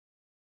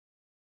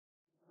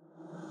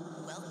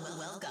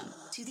Welcome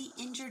to the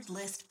Injured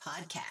List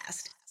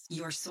podcast,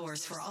 your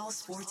source for all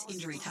sports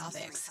injury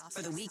topics.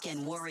 For the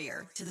weekend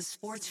warrior to the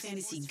sports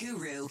fantasy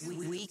guru,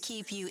 we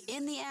keep you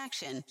in the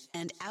action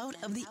and out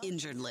of the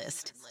injured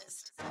list.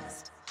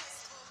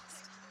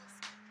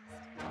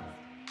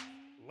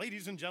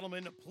 Ladies and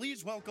gentlemen,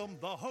 please welcome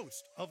the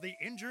host of the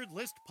Injured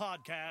List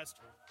podcast,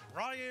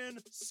 Brian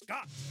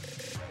Scott.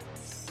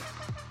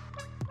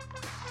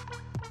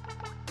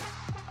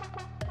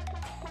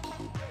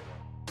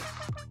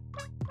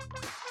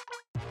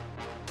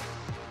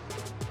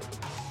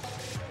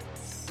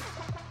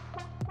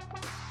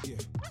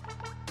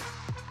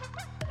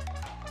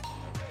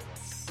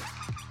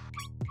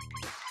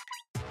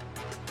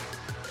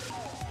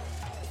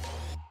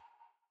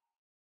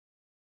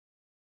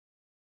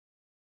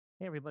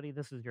 Hey, everybody,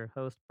 this is your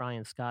host,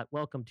 Brian Scott.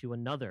 Welcome to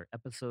another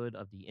episode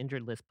of the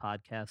Injured List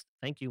podcast.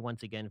 Thank you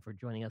once again for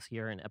joining us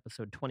here in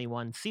episode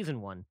 21,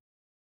 season 1.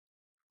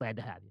 Glad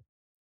to have you.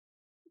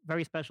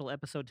 Very special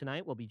episode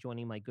tonight. We'll be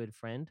joining my good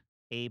friend,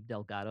 Abe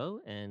Delgado,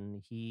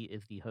 and he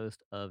is the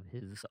host of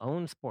his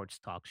own sports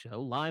talk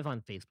show live on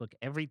Facebook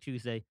every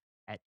Tuesday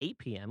at 8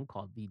 p.m.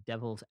 called the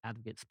Devil's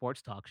Advocate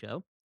Sports Talk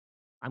Show.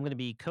 I'm going to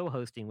be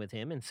co-hosting with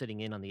him and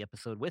sitting in on the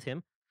episode with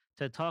him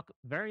to talk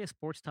various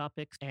sports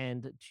topics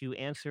and to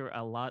answer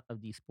a lot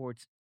of the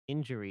sports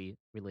injury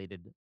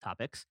related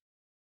topics,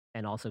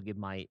 and also give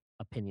my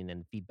opinion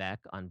and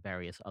feedback on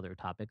various other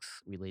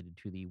topics related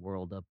to the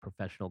world of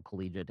professional,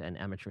 collegiate, and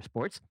amateur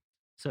sports.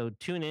 So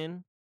tune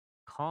in,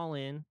 call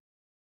in,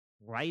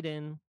 write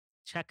in,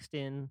 text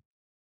in,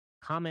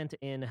 comment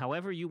in,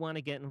 however you want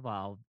to get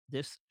involved.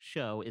 This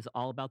show is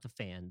all about the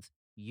fans,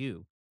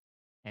 you.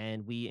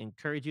 And we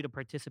encourage you to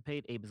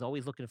participate. Abe is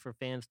always looking for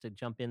fans to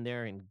jump in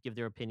there and give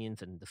their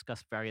opinions and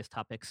discuss various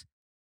topics,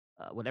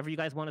 whatever you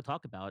guys want to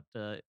talk about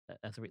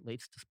as it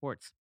relates to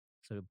sports.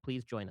 So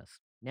please join us.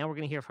 Now we're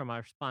going to hear from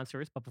our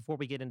sponsors. But before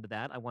we get into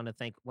that, I want to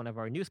thank one of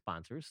our new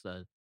sponsors,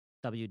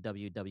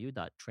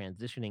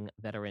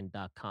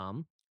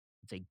 www.transitioningveteran.com.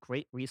 It's a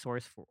great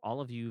resource for all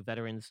of you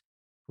veterans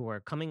who are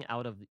coming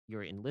out of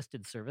your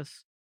enlisted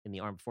service in the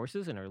armed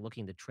forces and are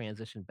looking to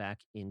transition back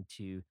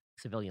into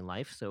civilian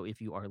life. So if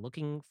you are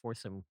looking for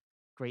some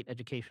great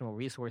educational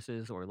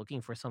resources or looking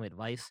for some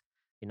advice,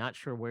 you're not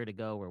sure where to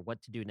go or what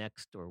to do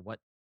next or what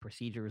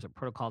procedures or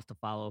protocols to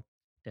follow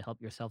to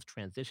help yourself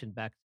transition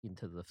back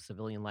into the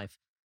civilian life,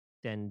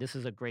 then this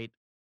is a great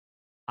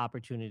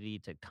opportunity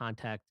to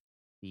contact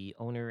the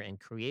owner and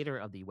creator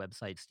of the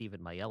website,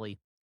 Stephen Maielli.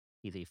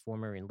 He's a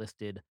former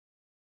enlisted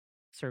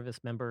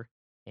service member,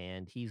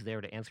 and he's there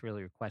to answer all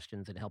your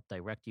questions and help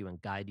direct you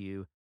and guide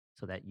you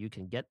so that you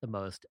can get the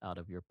most out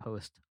of your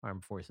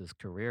post-armed forces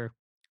career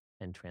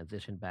and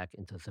transition back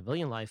into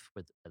civilian life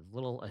with as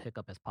little a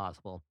hiccup as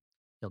possible.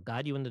 He'll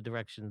guide you in the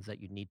directions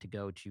that you need to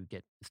go to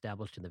get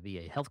established in the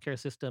VA healthcare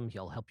system.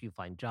 He'll help you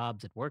find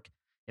jobs at work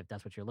if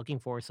that's what you're looking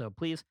for. So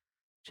please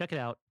check it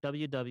out,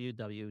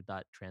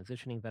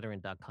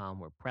 www.transitioningveteran.com.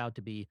 We're proud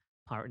to be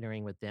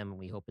partnering with them, and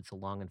we hope it's a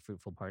long and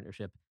fruitful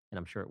partnership, and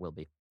I'm sure it will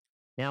be.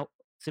 Now,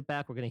 sit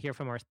back. We're going to hear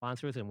from our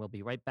sponsors, and we'll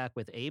be right back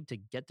with Abe to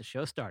get the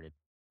show started.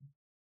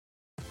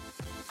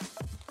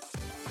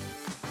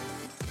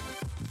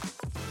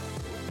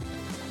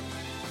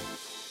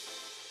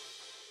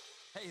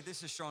 Hey,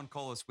 this is Sean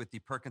Colas with the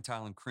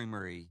Percentile and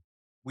Creamery.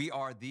 We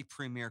are the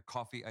premier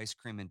coffee, ice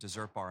cream, and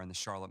dessert bar in the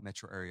Charlotte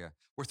metro area.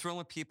 We're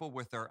thrilling people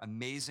with our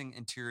amazing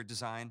interior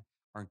design,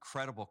 our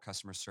incredible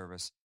customer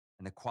service,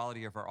 and the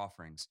quality of our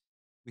offerings.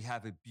 We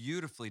have a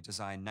beautifully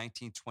designed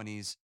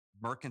 1920s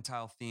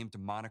mercantile-themed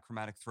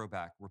monochromatic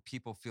throwback where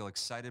people feel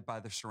excited by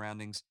their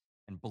surroundings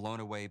and blown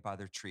away by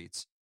their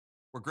treats.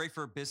 We're great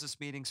for business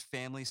meetings,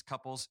 families,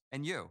 couples,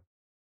 and you.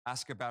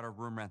 Ask about our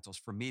room rentals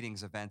for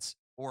meetings, events,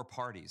 or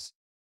parties.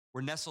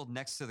 We're nestled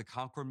next to the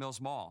Concord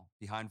Mills Mall,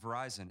 behind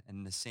Verizon, and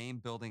in the same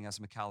building as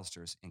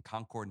McAllister's in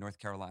Concord, North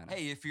Carolina.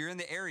 Hey, if you're in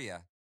the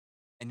area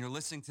and you're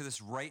listening to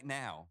this right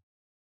now,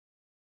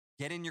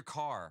 get in your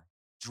car,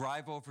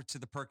 drive over to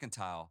the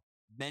Percentile,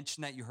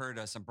 mention that you heard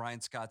us on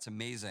Brian Scott's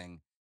amazing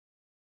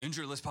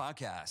Injured List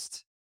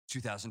Podcast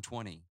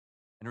 2020,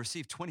 and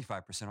receive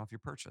 25% off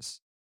your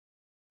purchase.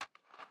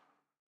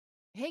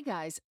 Hey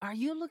guys, are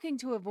you looking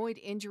to avoid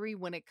injury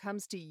when it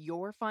comes to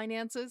your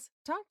finances?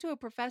 Talk to a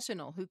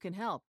professional who can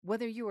help,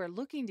 whether you are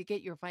looking to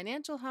get your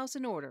financial house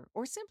in order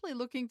or simply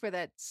looking for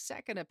that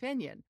second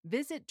opinion.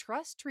 Visit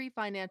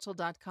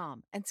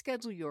TrustTreeFinancial.com and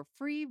schedule your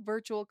free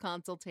virtual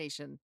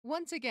consultation.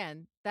 Once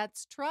again,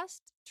 that's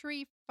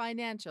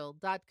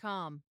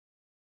TrustTreeFinancial.com.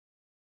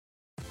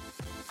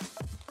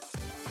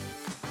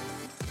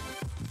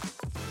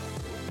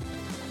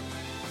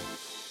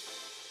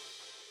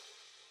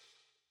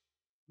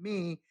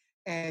 Me,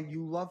 and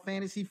you love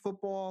fantasy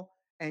football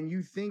and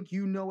you think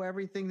you know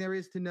everything there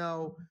is to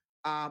know,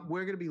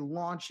 we're going to be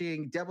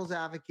launching Devil's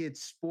Advocate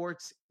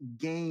Sports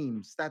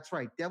Games. That's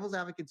right. Devil's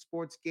Advocate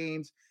Sports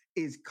Games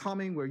is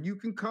coming where you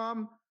can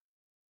come,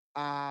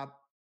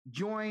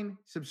 join,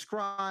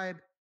 subscribe,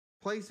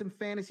 play some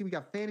fantasy. We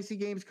got fantasy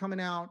games coming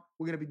out.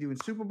 We're going to be doing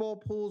Super Bowl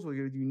pools. We're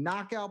going to do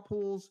knockout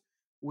pools.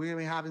 We're going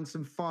to be having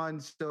some fun.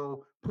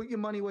 So put your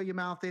money where your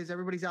mouth is.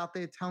 Everybody's out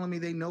there telling me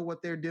they know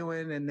what they're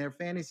doing and their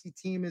fantasy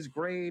team is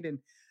great. And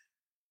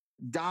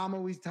Dom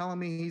always telling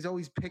me he's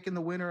always picking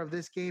the winner of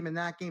this game and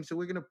that game. So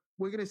we're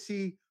gonna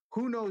see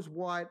who knows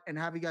what and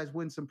have you guys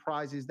win some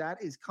prizes.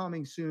 That is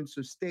coming soon.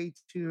 So stay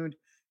tuned.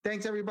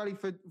 Thanks everybody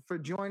for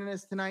joining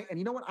us tonight. And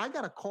you know what? I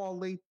got a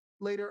call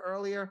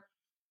earlier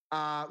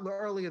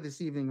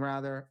this evening,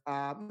 rather.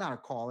 Not a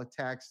call, a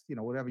text,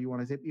 whatever you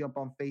want to hit me up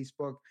on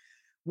Facebook.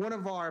 One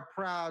of our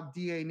proud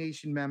DA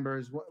Nation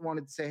members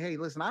wanted to say, hey,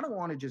 listen, I don't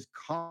want to just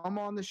come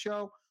on the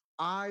show.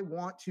 I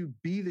want to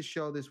be the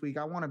show this week.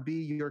 I want to be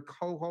your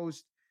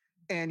co-host.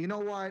 And you know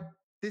what?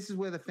 This is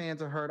where the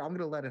fans are heard. I'm going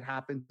to let it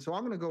happen. So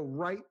I'm going to go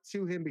right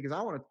to him because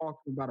I want to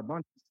talk to him about a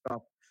bunch of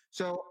stuff.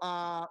 So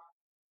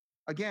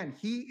again,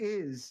 he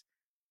has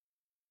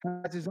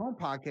his own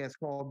podcast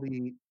called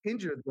The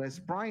Injured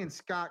List. Brian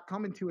Scott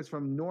coming to us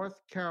from North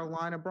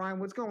Carolina. Brian,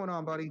 what's going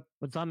on, buddy?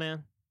 What's up,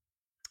 man?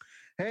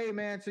 Hey,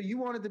 man. So you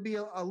wanted to be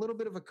a little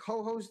bit of a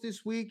co-host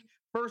this week.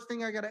 First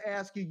thing I got to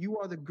ask you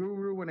are the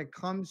guru when it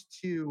comes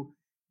to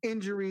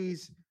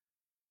injuries.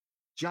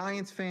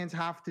 Giants fans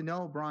have to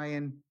know,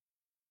 Brian,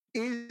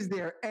 is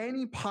there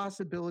any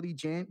possibility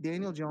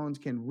Daniel Jones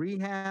can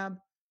rehab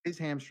his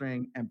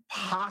hamstring and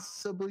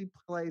possibly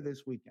play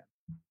this weekend?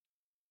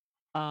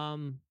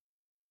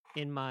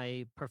 In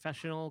my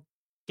professional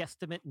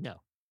guesstimate, no.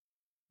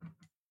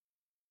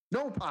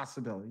 No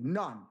possibility,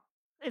 none.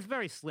 It's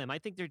very slim. I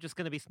think they're just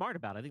going to be smart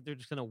about it. I think they're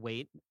just going to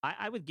wait.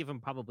 I would give him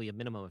probably a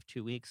minimum of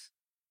 2 weeks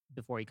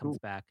before he comes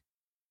back.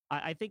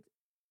 I think,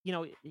 you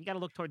got to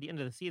look toward the end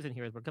of the season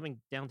here. We're coming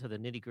down to the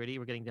nitty gritty.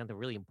 We're getting down to a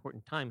really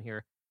important time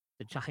here.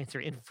 The Giants are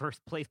in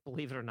first place,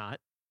 believe it or not,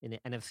 in the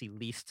NFC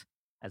least,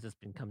 as it's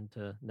been come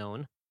to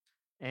known.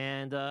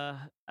 And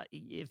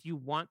if you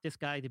want this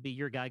guy to be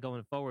your guy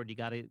going forward, you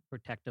got to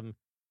protect him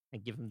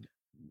and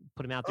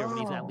put him out there when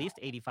he's at least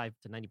 85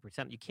 to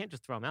 90%. You can't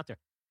just throw him out there.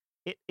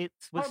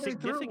 It's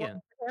significant.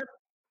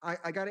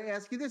 I got to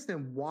ask you this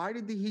then. Why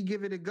did he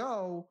give it a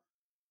go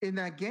in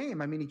that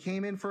game? I mean, he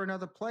came in for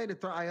another play to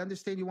throw. I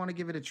understand you want to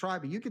give it a try,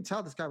 but you could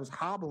tell this guy was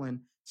hobbling,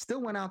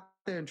 still went out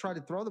there and tried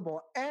to throw the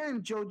ball.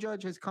 And Joe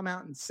Judge has come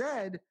out and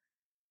said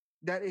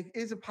that it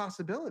is a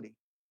possibility.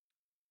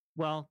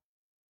 Well,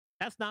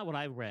 that's not what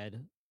I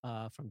read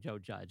from Joe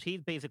Judge.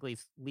 He's basically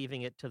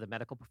leaving it to the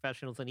medical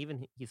professionals. And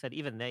he said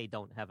even they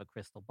don't have a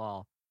crystal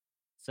ball.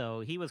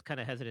 So he was kind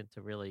of hesitant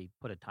to really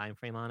put a time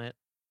frame on it.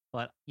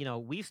 But,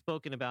 we've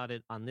spoken about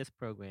it on this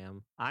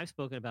program. I've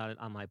spoken about it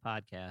on my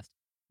podcast.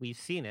 We've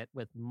seen it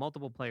with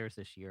multiple players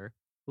this year.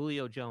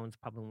 Julio Jones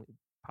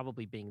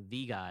probably being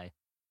the guy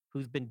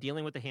who's been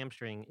dealing with the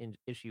hamstring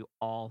issue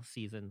all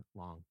season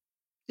long.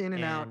 In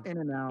and out. In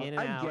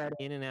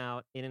and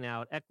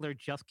out. Eckler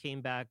just came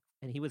back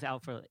and he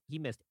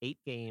missed 8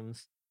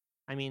 games.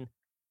 I mean,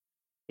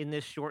 in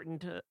this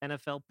shortened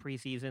NFL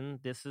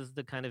preseason, this is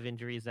the kind of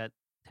injuries that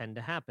tend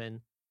to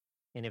happen.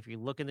 And if you're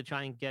looking to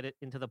try and get it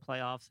into the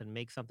playoffs and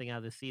make something out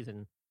of the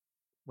season,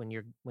 when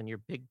your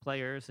big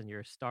players and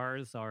your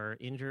stars are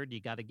injured,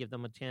 you got to give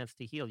them a chance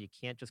to heal. You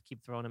can't just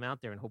keep throwing them out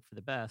there and hope for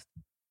the best,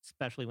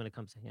 especially when it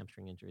comes to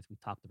hamstring injuries. We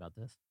talked about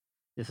this.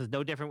 This is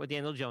no different with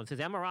Daniel Jones. His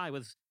MRI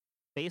was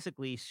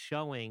basically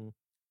showing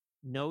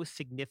no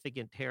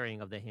significant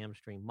tearing of the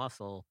hamstring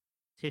muscle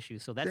tissue.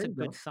 So that's a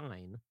good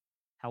sign.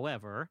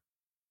 However,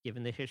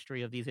 given the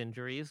history of these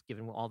injuries,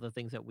 given all the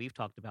things that we've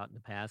talked about in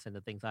the past and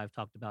the things I've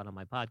talked about on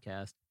my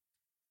podcast,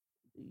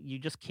 you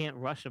just can't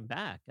rush him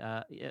back.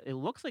 It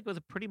looks like it was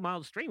a pretty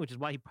mild strain, which is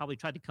why he probably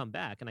tried to come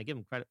back, and I give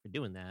him credit for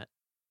doing that.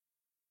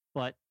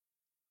 But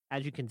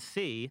as you can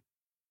see,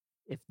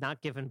 if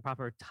not given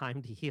proper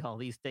time to heal,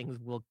 these things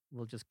will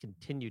just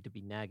continue to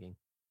be nagging.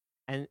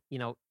 And,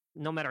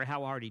 no matter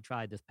how hard he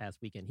tried this past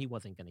weekend, he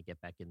wasn't going to get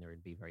back in there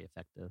and be very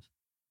effective.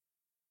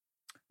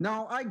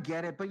 No, I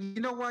get it. But you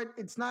know what?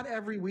 It's not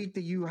every week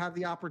that you have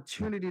the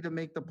opportunity to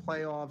make the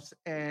playoffs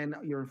and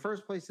you're in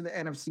first place in the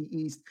NFC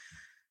East.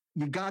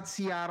 You got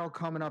Seattle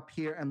coming up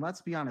here. And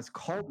let's be honest,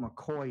 Colt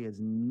McCoy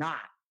is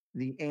not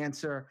the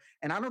answer.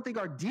 And I don't think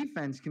our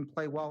defense can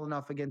play well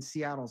enough against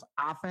Seattle's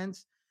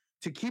offense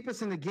to keep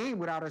us in the game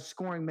without us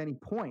scoring many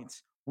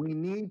points. We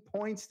need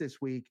points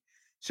this week.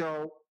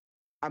 So,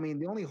 I mean,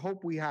 the only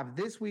hope we have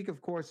this week,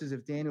 of course, is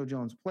if Daniel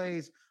Jones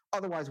plays.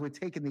 Otherwise, we're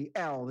taking the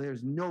L.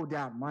 There's no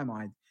doubt in my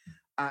mind.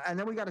 And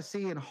then we got to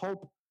see and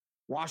hope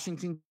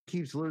Washington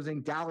keeps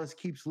losing, Dallas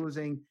keeps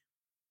losing.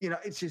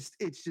 It's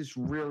just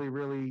really,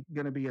 really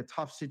going to be a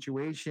tough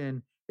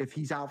situation if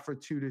he's out for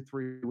 2 to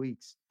 3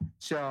 weeks.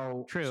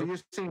 So, True. So you're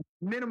saying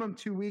minimum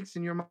 2 weeks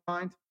in your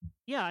mind?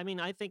 Yeah, I mean,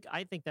 I think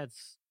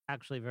that's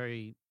actually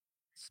very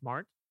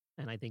smart,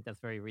 and I think that's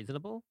very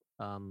reasonable.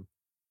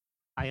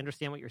 I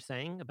understand what you're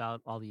saying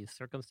about all these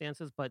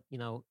circumstances, but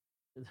the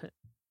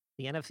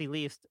NFC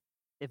least,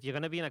 if you're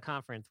going to be in a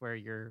conference where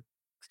your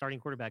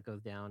starting quarterback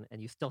goes down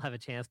and you still have a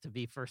chance to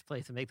be first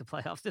place and make the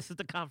playoffs, this is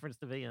the conference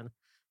to be in.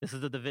 This is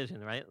the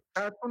division, right?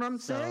 That's what I'm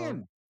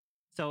saying.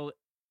 So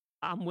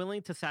I'm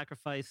willing to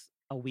sacrifice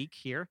a week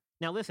here.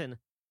 Now, listen,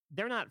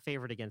 they're not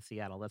favored against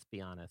Seattle. Let's be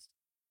honest.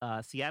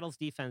 Seattle's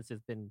defense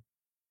has been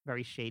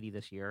very shady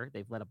this year.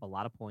 They've let up a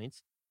lot of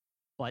points,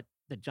 but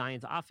the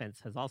Giants'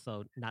 offense has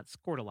also not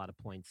scored a lot of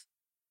points.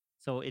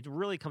 So it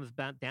really comes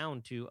back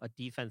down to a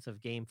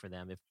defensive game for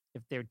them. If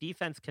their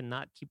defense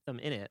cannot keep them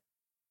in it,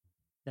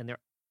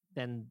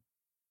 then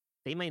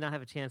they may not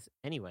have a chance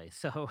anyway.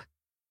 So,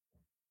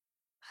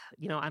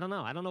 I don't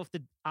know. I don't know if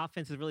the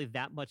offense is really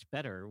that much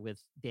better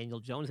with Daniel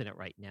Jones in it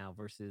right now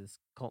versus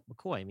Colt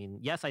McCoy. I mean,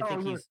 yes, I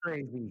think he's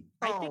crazy.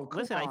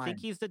 I think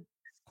he's the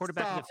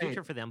quarterback of the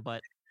future for them,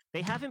 but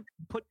they haven't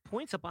put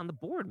points up on the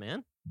board,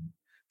 man.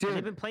 Dude,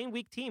 they've been playing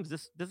weak teams.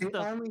 This is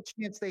the only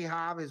chance they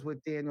have is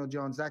with Daniel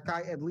Jones. That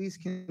guy at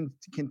least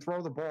can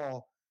throw the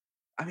ball.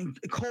 I mean,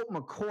 Colt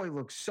McCoy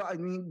looks so. I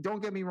mean,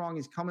 don't get me wrong.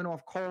 He's coming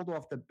off cold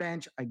off the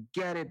bench. I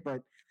get it,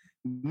 but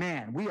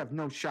man, we have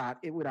no shot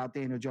without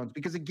Daniel Jones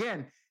because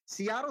again,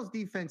 Seattle's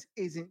defense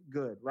isn't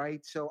good,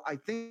 right? So I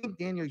think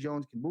Daniel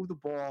Jones can move the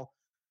ball.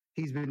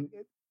 He's been,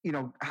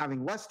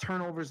 having less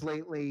turnovers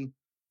lately.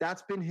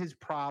 That's been his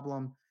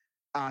problem.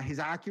 His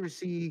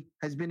accuracy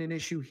has been an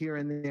issue here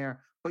and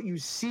there, but you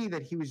see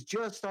that he was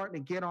just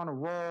starting to get on a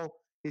roll.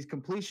 His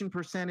completion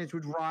percentage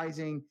was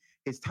rising.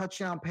 His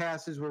touchdown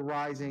passes were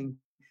rising.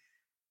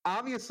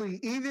 Obviously,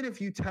 even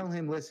if you tell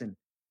him, listen,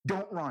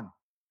 don't run.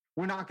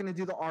 We're not going to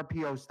do the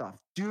RPO stuff.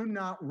 Do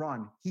not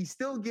run. He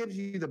still gives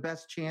you the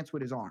best chance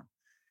with his arm.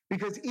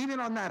 Because even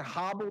on that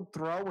hobbled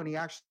throw when he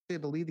actually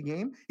had to lead the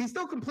game, he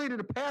still completed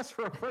a pass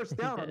for a first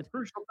down on a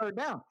crucial third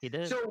down. He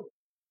did. So,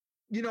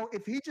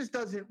 if he just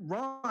doesn't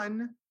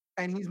run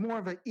and he's more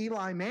of an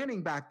Eli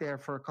Manning back there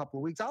for a couple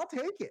of weeks, I'll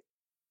take it.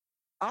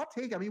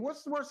 I mean,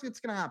 what's the worst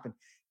that's going to happen?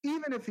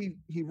 Even if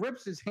he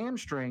rips his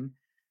hamstring,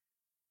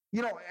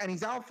 and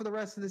he's out for the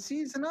rest of the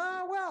season,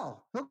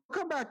 he'll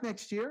come back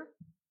next year.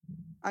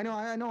 I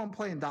know I'm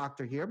playing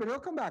doctor here, but he'll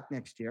come back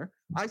next year.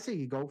 I say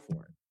you go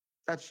for it.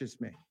 That's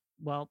just me.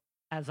 Well,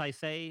 as I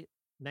say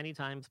many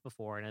times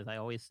before, and as I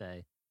always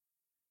say,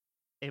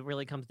 it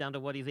really comes down to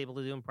what he's able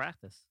to do in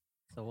practice.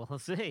 So we'll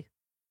see.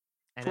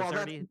 And it's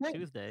already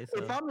Tuesday.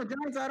 So. If I'm the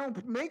Giants, I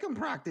don't make him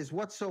practice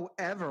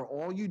whatsoever.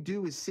 All you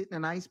do is sit in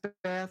an ice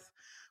bath,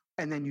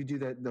 and then you do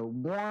the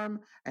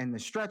warm and the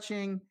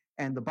stretching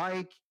and the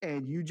bike,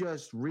 and you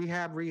just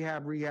rehab.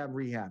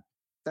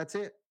 That's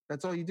it.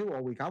 That's all you do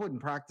all week. I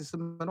wouldn't practice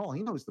him at all.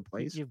 He knows the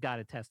place. You've got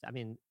to test. I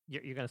mean,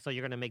 you're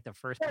gonna make the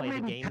first play of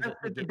the game.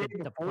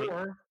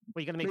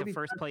 You're gonna make the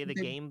first play of the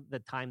game the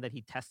time that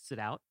he tests it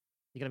out.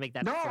 You're gonna make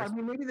that. No, I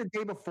mean maybe the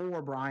day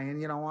before,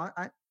 Brian.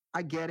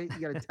 I get it.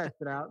 You got to test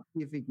it out,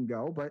 see if he can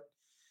go. But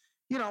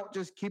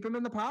just keep him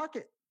in the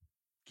pocket.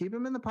 Keep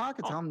him in the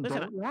pocket. Tell him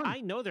don't run.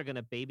 I know they're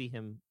gonna baby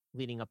him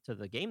leading up to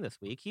the game this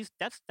week.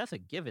 That's a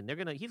given.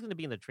 He's gonna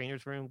be in the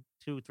trainer's room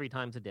 2-3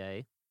 times a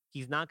day.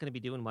 He's not gonna be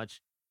doing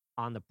much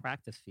on the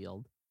practice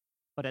field,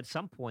 but at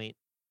some point,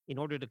 in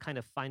order to kind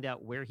of find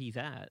out where he's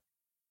at,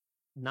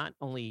 not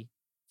only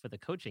for the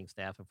coaching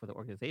staff and for the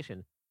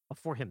organization, but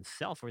for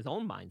himself, for his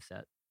own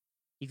mindset,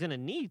 he's going to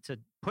need to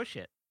push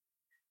it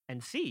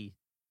and see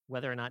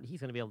whether or not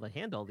he's going to be able to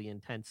handle the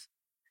intense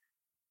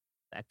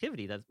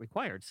activity that's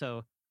required.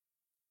 So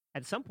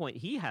at some point,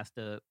 he has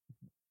to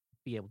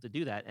be able to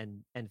do that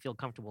and feel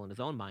comfortable in his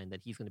own mind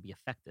that he's going to be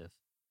effective.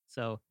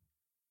 So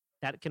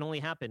that can only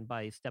happen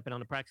by stepping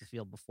on the practice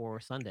field before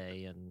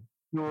Sunday. And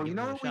what we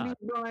need,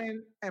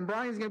 Brian? And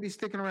Brian's going to be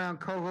sticking around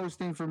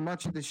co-hosting for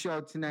much of the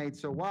show tonight.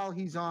 So while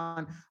he's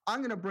on, I'm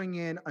going to bring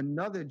in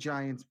another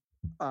Giants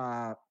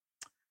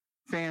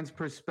fan's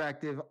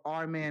perspective.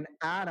 Our man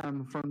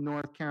Adam from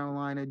North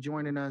Carolina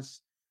joining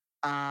us.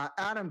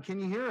 Adam,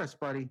 can you hear us,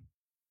 buddy?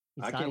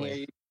 I can hear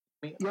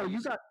you. Yo,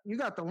 you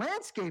got the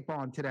landscape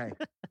on today.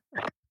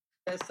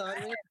 Yes, I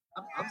am.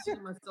 I'm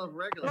seeing myself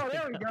regularly. Oh,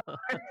 there we go.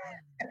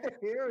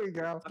 Here we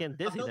go. It's getting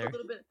busy there.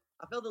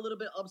 I felt a little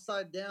bit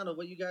upside down of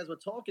what you guys were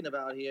talking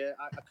about here.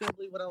 I couldn't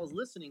believe what I was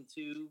listening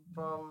to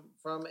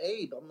from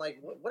Abe. I'm like,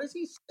 what is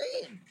he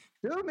saying?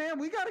 Dude, man,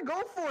 we got to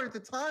go for it. The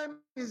time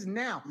is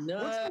now.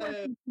 No. What's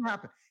going to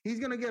happen? He's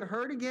going to get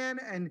hurt again,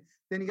 and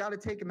then you got to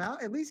take him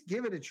out. At least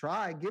give it a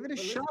try. Give it a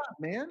shot,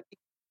 man.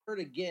 Hurt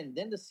again,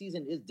 then the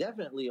season is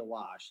definitely a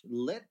wash.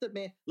 Let the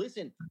man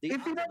listen.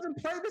 If he doesn't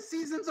play, the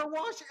season's a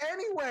wash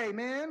anyway,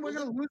 man. We're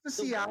going to lose to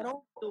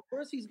Seattle. The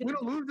worst he's going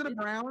to lose to the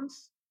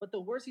Browns. But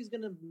the worst he's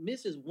going to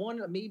miss is 1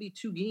 or maybe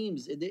 2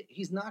 games.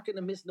 He's not going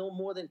to miss no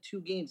more than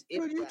 2 games.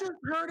 Dude, you just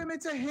heard him.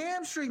 It's a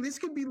hamstring. This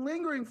could be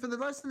lingering for the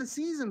rest of the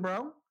season,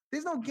 bro.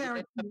 There's no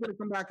guarantee he's going to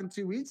come back in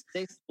 2 weeks.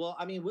 Well,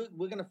 I mean,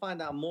 we're going to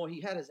find out more. He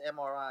had his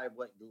MRI,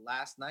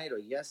 last night or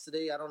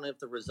yesterday? I don't know if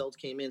the results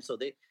came in. So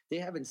they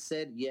haven't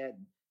said yet.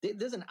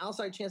 There's an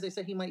outside chance they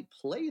said he might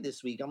play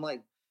this week. I'm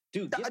like,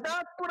 dude. That's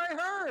what I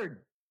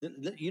heard.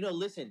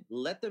 Listen,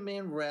 let the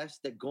man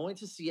rest. They're going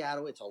to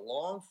Seattle. It's a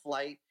long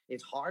flight.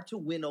 It's hard to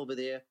win over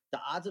there. The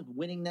odds of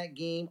winning that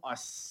game are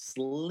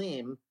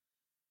slim.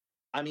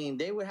 I mean,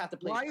 they would have to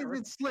play. Why is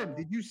it slim?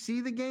 Did you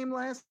see the game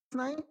last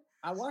night?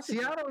 I watched it.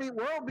 Seattle ain't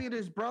world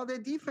beaters, bro. Their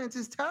defense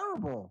is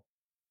terrible.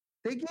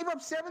 They gave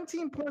up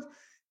 17 points.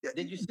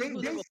 Did you see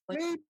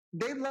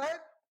they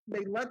let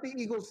they let the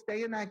Eagles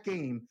stay in that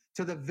game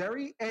to the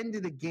very end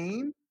of the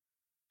game,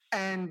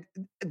 and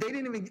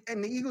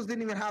the Eagles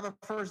didn't even have a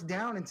first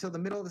down until the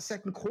middle of the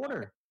second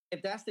quarter.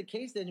 If that's the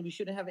case, then we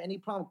shouldn't have any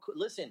problem.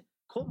 Listen,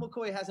 Colt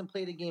McCoy hasn't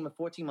played a game in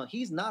 14 months.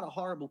 He's not a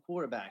horrible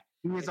quarterback.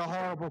 He is a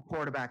horrible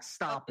quarterback.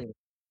 Stop it.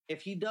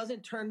 If he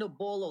doesn't turn the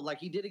ball over like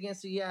he did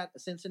against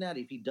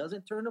Cincinnati, if he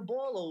doesn't turn the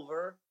ball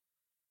over,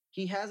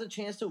 he has a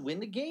chance to win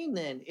the game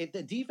then. If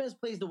the defense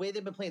plays the way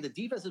they've been playing, the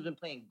defense has been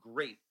playing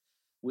great.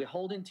 We're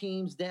holding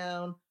teams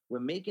down.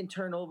 We're making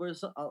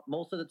turnovers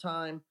most of the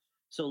time.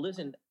 So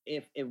listen,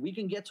 if we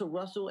can get to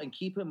Russell and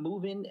keep him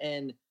moving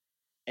and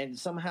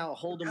somehow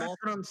hold him off. That's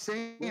what I'm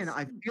saying.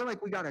 I feel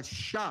like we got a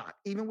shot,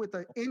 even with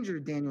the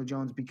injured Daniel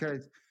Jones,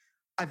 because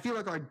I feel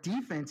like our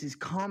defense is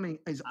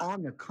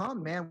on the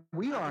come, man.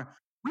 We are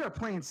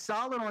playing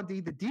solid on D.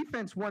 The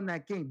defense won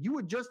that game. You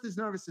were just as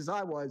nervous as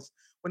I was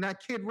when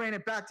that kid ran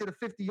it back to the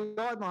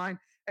 50-yard line,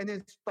 and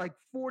it's like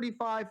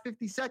 45,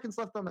 50 seconds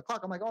left on the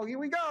clock. I'm like, oh, here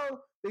we go.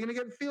 They're going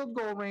to get field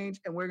goal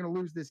range, and we're going to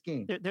lose this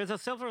game. There's a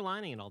silver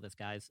lining in all this,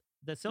 guys.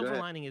 The silver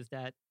lining is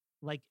that,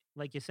 like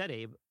you said,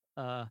 Abe,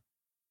 the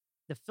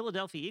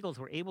Philadelphia Eagles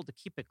were able to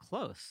keep it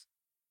close,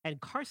 and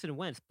Carson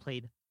Wentz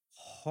played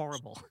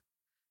horrible.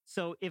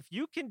 So if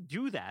you can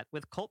do that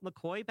with Colt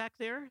McCoy back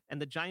there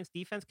and the Giants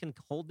defense can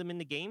hold them in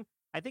the game,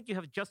 I think you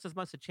have just as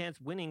much a chance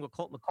winning with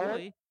Colt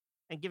McCoy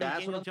and giving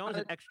Daniel Jones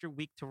an extra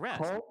week to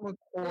rest. Colt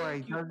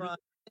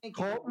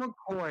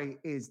McCoy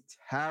is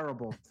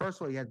terrible.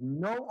 First of all, he has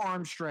no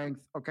arm strength,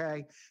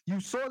 okay?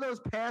 You saw those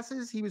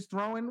passes he was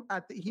throwing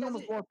he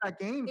almost lost that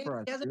game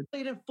for us. He hasn't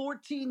played in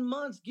 14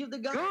 months. Give the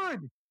guy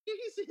good.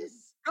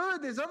 Jesus.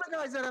 Good. There's other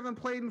guys that haven't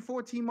played in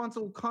 14 months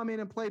who will come in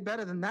and play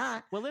better than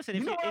that. Well, listen,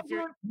 if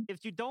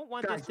you don't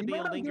want this to be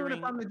a lingering,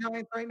 if I'm the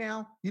Giants right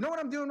now, you know what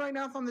I'm doing right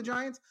now? If I'm the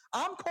Giants,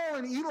 I'm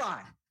calling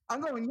Eli. I'm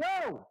going,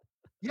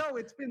 yo,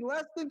 it's been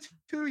less than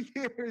 2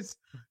 years.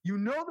 You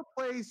know the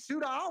plays.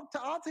 Shoot, I'll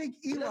take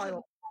Eli.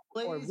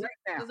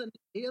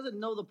 He doesn't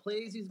know the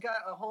plays. He's got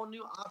a whole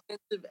new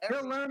offensive.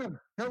 He'll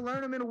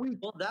learn him in a week.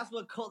 Well, that's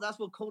what Colt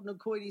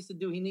McCoy needs to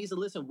do. He needs to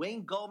listen.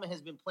 Wayne Gallman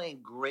has been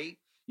playing great.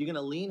 You're going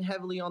to lean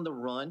heavily on the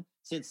run.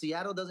 Since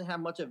Seattle doesn't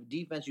have much of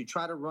defense, you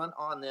try to run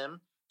on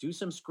them, do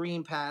some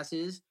screen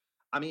passes.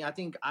 I mean, I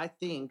think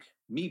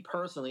me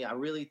personally, I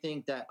really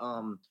think that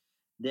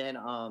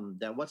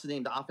that what's the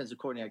name, the offensive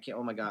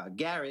coordinator,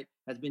 Garrett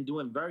has been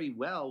doing very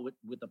well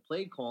with the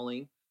play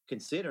calling,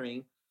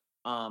 considering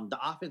the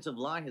offensive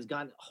line has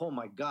gotten,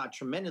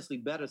 tremendously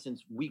better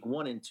since week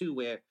 1 and 2,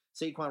 where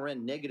Saquon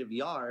ran negative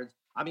yards.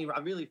 I mean, I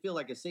really feel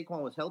like if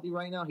Saquon was healthy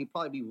right now, he'd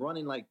probably be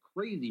running like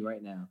crazy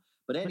right now.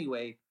 But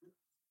anyway,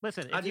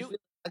 listen, I just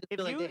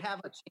feel like they have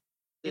a chance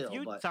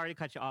still. Sorry to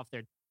cut you off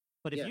there,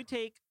 but if you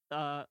take,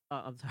 I'm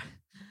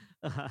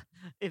sorry,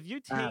 if you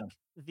take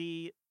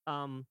the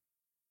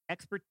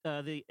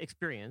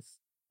experience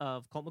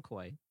of Colt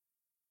McCoy,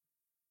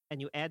 and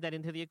you add that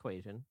into the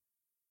equation,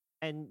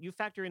 and you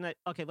factor in that,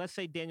 okay, let's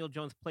say Daniel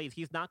Jones plays,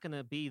 he's not going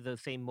to be the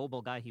same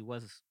mobile guy he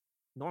was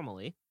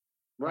normally,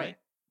 right?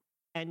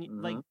 And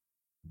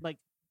like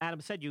Adam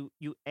said, you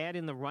add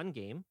in the run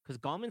game, because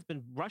Gallman's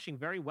been rushing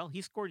very well.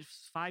 He scored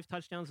 5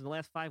 touchdowns in the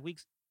last 5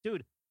 weeks.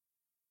 Dude,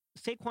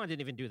 Saquon didn't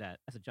even do that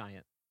as a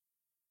Giant.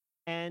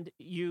 And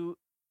you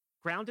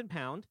ground and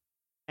pound,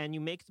 and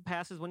you make the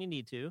passes when you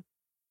need to.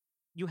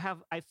 You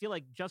have, I feel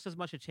like, just as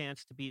much a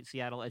chance to beat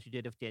Seattle as you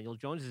did if Daniel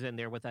Jones is in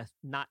there with a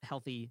not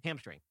healthy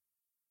hamstring.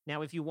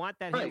 Now, if you want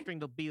that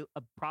hamstring to be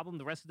a problem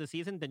the rest of the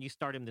season, then you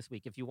start him this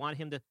week. If you want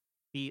him to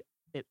be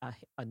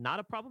not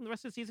a problem the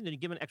rest of the season, then you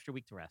give him an extra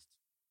week to rest.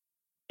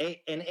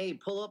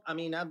 Pull up. I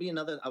mean, that'd be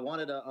another. I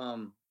wanted to.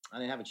 I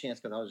didn't have a chance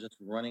because I was just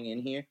running in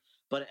here.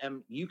 But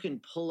you can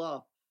pull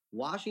up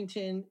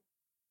Washington.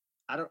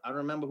 I don't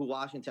remember who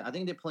Washington. I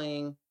think they're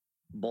playing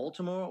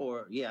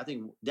Baltimore, I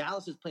think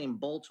Dallas is playing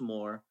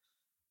Baltimore.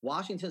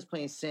 Washington's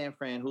playing San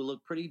Fran, who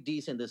looked pretty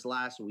decent this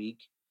last week.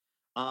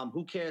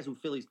 Who cares who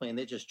Philly's playing?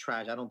 They're just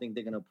trash. I don't think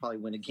they're going to probably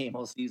win a game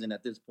all season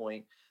at this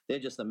point. They're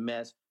just a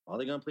mess. Are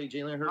they going to play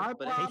Jalen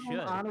Hurts?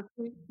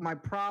 Honestly, my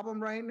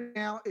problem right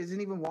now isn't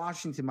even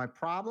Washington. My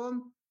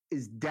problem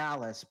is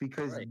Dallas,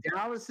 because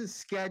Dallas's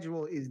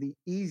schedule is the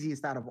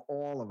easiest out of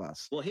all of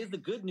us. Well, here's the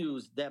good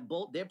news that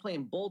they're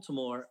playing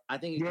Baltimore. I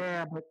think but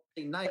after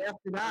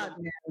that,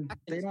 man,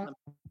 they don't.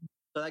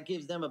 So that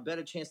gives them a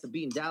better chance to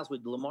beat Dallas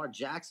with Lamar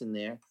Jackson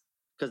there,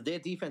 because their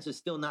defense is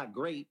still not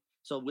great.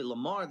 So with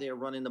Lamar there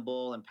running the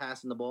ball and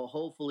passing the ball,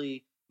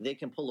 hopefully they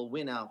can pull a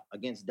win out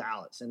against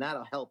Dallas, and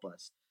that'll help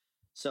us.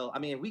 So, I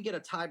mean, if we get a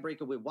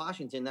tiebreaker with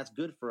Washington, that's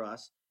good for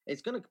us.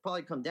 It's going to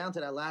probably come down to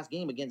that last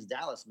game against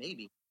Dallas,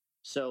 maybe.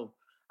 So,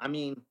 I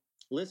mean,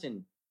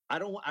 listen, I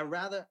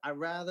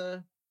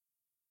rather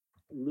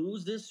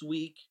lose this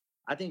week.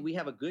 I think we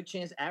have a good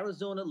chance.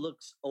 Arizona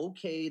looks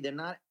okay. They're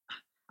not.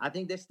 I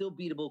think they're still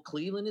beatable.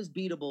 Cleveland is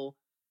beatable.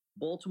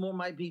 Baltimore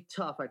might be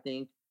tough, I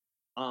think.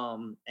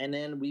 And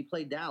then we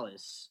play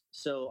Dallas.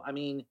 So, I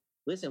mean,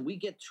 listen, we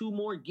get 2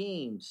 more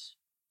games.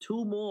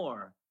 2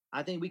 more.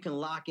 I think we can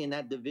lock in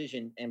that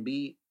division and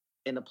be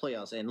in the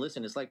playoffs. And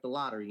listen, it's like the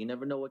lottery. You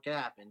never know what can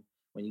happen.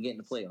 when you get in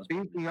the playoffs.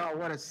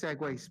 What a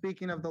segue.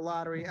 Speaking of the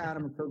lottery,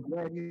 Adam, I'm so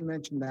glad you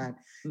mentioned that.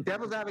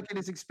 Devil's Advocate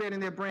is expanding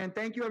their brand.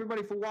 Thank you,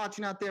 everybody, for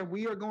watching out there.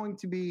 We are going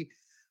to be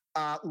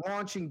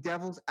launching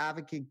Devil's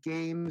Advocate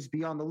games.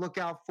 Be on the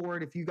lookout for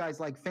it. If you guys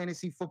like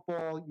fantasy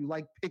football, you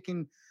like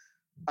picking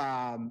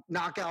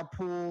knockout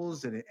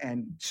pools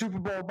and Super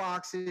Bowl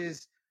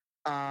boxes,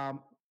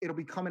 it'll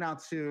be coming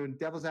out soon.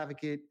 Devil's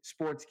Advocate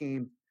sports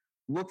game.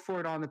 Look for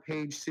it on the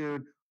page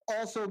soon.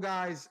 Also,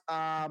 guys,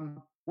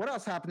 what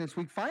else happened this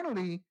week?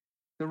 Finally,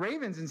 the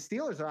Ravens and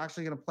Steelers are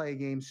actually going to play a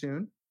game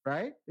soon,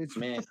 right? It's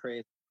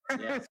crazy.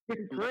 Yeah. It's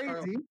been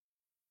crazy.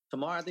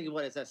 Tomorrow, I think,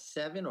 what is that,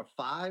 7 or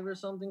 5 or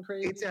something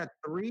crazy? It's at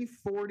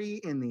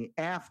 3:40 in the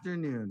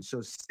afternoon.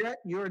 So set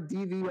your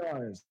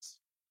DVRs.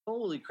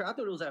 Holy crap, I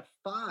thought it was at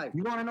 5.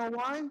 You want to know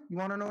why? You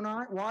want to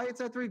know why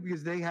it's at 3?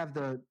 Because they have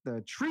the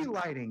tree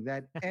lighting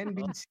that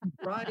NBC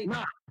Friday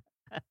night.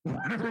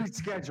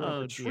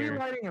 Reschedule tree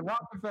lighting in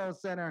Rockefeller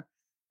Center.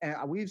 And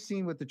we've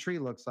seen what the tree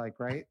looks like,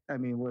 right? I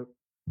mean,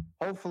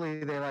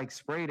 hopefully they like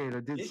sprayed it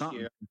or did this something.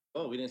 Year.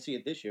 Oh, we didn't see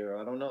it this year.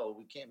 I don't know.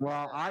 We can't.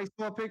 Well, I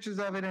saw pictures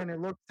of it and it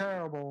looked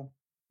terrible.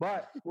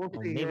 But we'll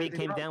see. Maybe it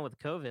came down with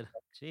COVID.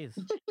 Jeez.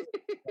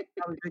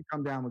 Probably did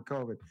come down with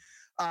COVID.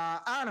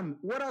 Adam,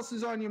 what else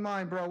is on your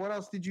mind, bro? What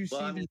else did you see?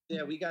 I mean,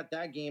 yeah, we got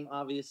that game,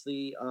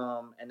 obviously.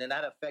 And then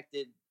that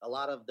affected a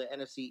lot of the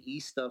NFC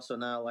East stuff. So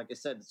now, like I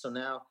said,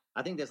 now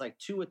I think there's like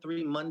 2 or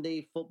 3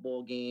 Monday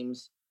football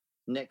games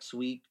next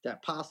week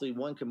that possibly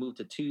one could move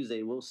to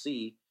Tuesday. We'll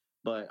see.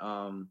 But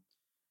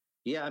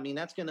yeah, I mean,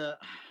 that's going to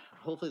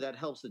hopefully that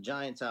helps the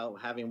Giants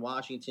out, having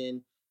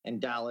Washington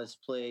and Dallas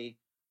play.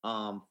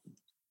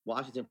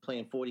 Washington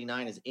playing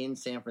 49ers in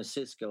San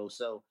Francisco.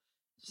 So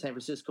San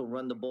Francisco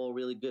run the ball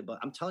really good. But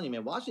I'm telling you,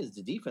 man, Washington's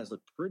defense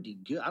looked pretty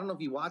good. I don't know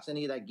if you watched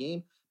any of that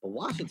game, but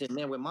Washington,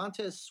 man, with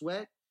Montez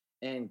Sweat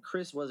and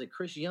Chris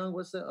Young?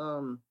 What's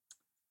the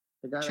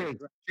guy?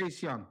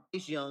 Chase Young.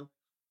 Chase Young.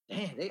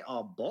 Man, they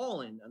are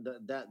balling.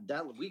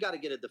 That we got to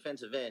get a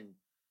defensive end.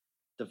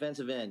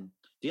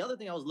 The other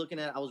thing I was looking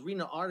at, I was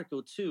reading an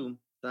article too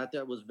that I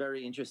thought was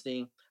very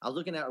interesting. I was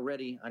looking at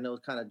already. I know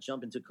it's kind of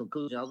jumping to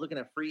conclusion. I was looking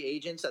at free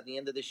agents at the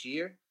end of this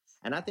year,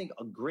 and I think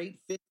a great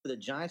fit for the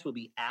Giants would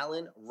be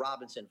Allen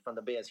Robinson from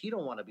the Bears. He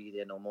don't want to be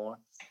there no more.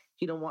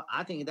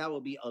 I think that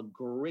would be a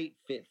great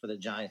fit for the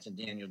Giants and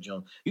Daniel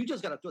Jones. You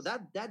just got to throw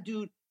that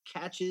dude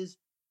catches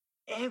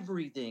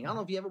everything. I don't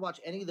know if you ever watch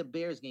any of the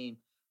Bears game,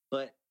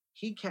 but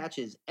he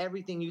catches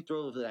everything you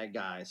throw to that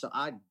guy. So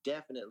I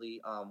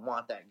definitely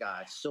want that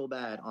guy so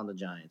bad on the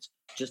Giants.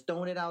 Just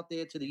throwing it out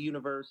there to the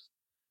universe,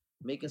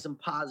 making some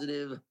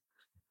positive.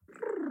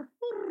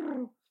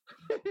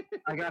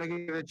 I got to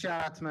give a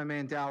shout out to my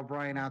man, Dow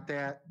Bryan out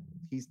there.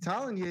 He's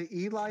telling you,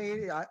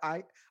 Eli,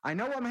 I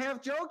know I'm half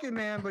joking,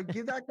 man, but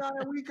give that guy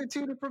a week or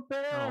 2 to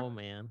prepare. Oh,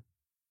 man.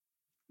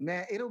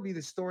 Man, it'll be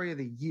the story of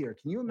the year.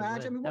 Can you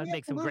imagine? I mean, that would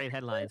make some great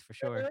headlines for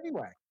sure.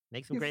 Anyway.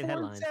 Make some great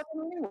headlines.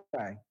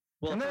 Anyway.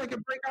 Well, and then I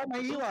can break out my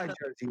Eli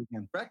jersey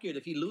again. Record,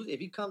 if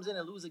he comes in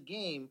and lose a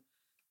game,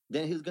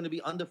 then he's going to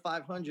be under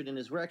 500 in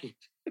his record.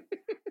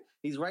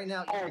 He's right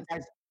now. All right,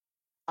 guys.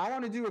 I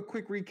want to do a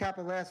quick recap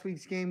of last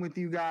week's game with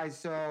you guys.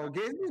 So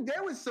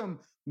there was some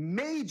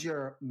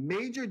major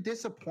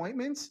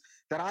disappointments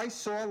that I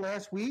saw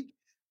last week.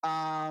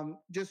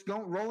 Just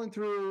rolling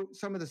through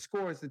some of the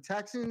scores. The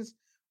Texans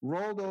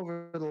rolled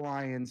over the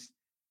Lions.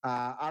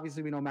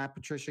 Obviously, we know Matt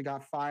Patricia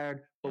got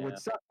fired. But what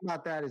sucks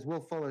about that is Will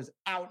Fuller's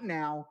out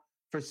now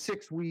for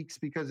 6 weeks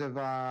because of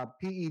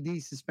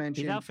PED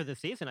suspension. He's out for the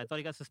season. I thought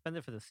he got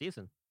suspended for the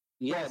season.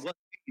 Yeah, it was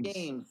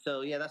games.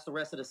 So yeah, that's the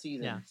rest of the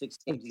season. Yeah. 6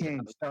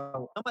 games.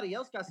 So, somebody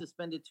else got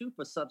suspended too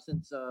for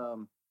substance.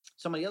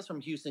 Somebody else from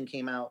Houston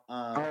came out.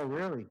 Oh,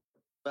 really?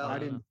 Well, I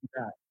didn't see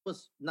that.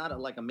 Was not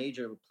like a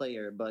major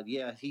player, but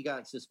yeah, he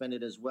got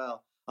suspended as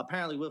well.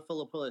 Apparently, Will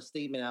Fuller put a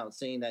statement out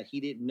saying that he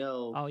didn't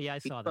know. Oh yeah, I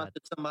saw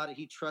that.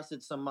 He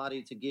trusted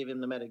somebody to give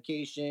him the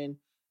medication.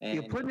 And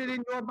you're putting it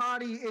in your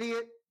body,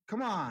 idiot.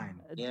 Come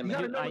on. Yeah,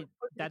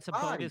 that's a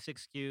bogus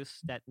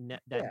excuse that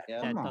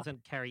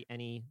doesn't carry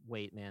any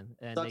weight, man.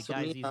 And they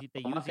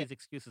use these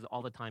excuses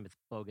all the time. It's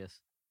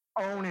bogus.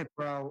 Own it,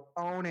 bro.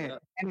 Own it. Yeah.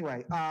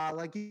 Anyway,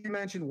 like you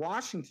mentioned,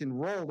 Washington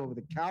rolled over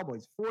the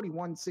Cowboys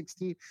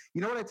 41-16.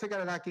 You know what I took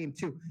out of that game,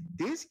 too?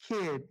 This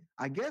kid,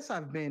 I guess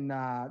I've been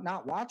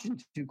not watching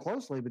too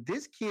closely, but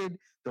this kid,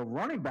 the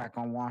running back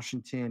on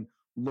Washington,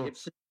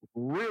 looks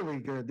really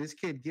good. This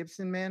kid,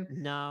 Gibson, man.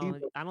 No,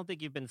 I don't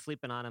think you've been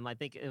sleeping on him. I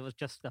think it was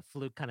just a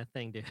fluke kind of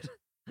thing, dude.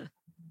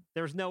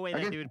 There's no way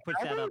that dude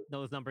puts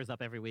those numbers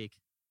up every week.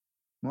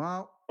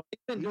 Well,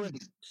 he's been doing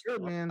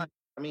good, man.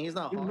 I mean, he's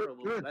not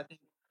horrible. But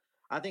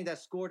I think that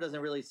score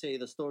doesn't really say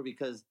the story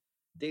because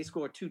they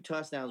scored 2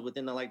 touchdowns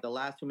within the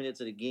last 2 minutes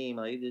of the game.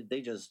 Like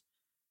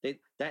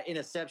that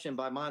interception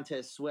by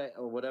Montez Sweat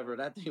or whatever,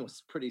 that thing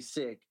was pretty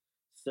sick.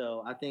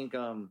 So I think,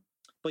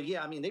 but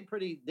yeah, I mean,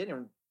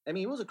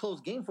 it was a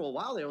close game for a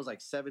while there. It was like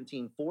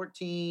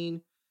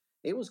 17-14.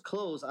 It was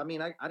close. I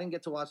mean, I didn't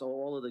get to watch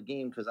all of the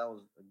game because I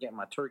was getting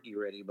my turkey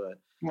ready. But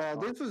Well,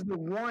 this was the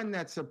one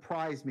that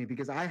surprised me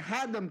because I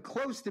had them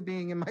close to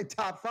being in my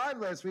top 5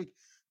 last week.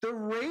 The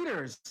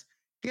Raiders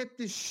get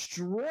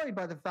destroyed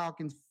by the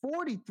Falcons,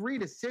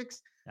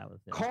 43-6. That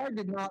was it. Carr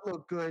did not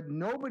look good.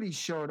 Nobody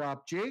showed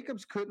up.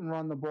 Jacobs couldn't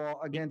run the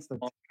ball against the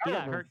He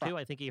got terrible hurt too.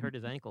 I think he hurt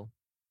his ankle.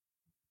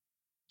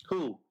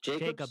 who?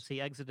 Jacobs,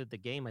 he exited the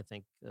game, I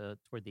think,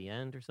 toward the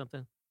end or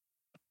something.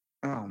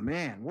 Oh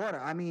man,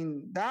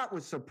 that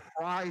was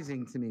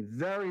surprising to me.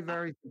 Very,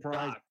 very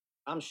surprising.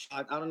 I'm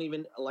shocked. I don't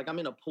even I'm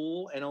in a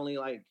pool and only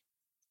I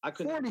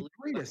couldn't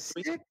 43-6.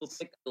 people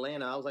pick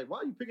Atlanta. I was like, why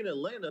are you picking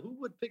Atlanta? Who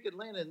would pick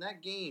Atlanta in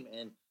that game?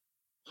 And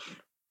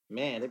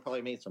man, they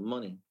probably made some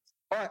money.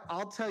 But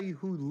I'll tell you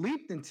who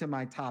leaped into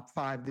my top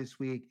 5 this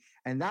week,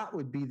 and that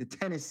would be the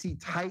Tennessee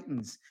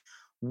Titans.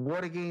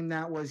 What a game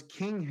that was.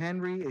 King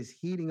Henry is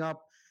heating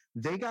up.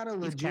 They got a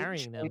legit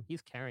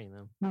He's carrying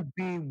them. To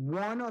be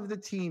one of the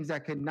teams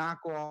that could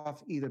knock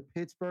off either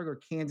Pittsburgh or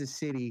Kansas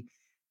City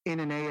in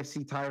an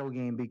AFC title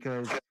game,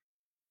 because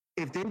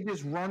if they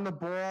just run the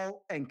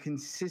ball and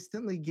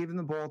consistently give them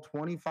the ball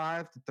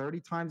 25 to 30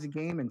 times a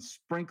game and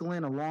sprinkle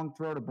in a long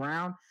throw to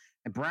Brown,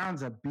 and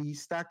Brown's a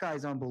beast. That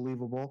guy's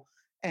unbelievable.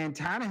 And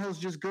Tannehill's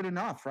just good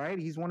enough, right?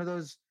 He's one of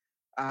those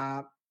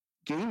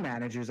game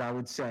managers, I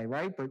would say,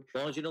 right? But as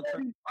long as you don't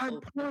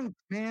 45 points,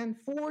 man.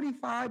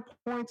 45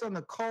 points on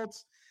the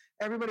Colts.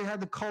 Everybody had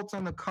the Colts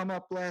on the come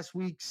up last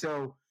week,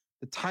 so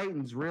the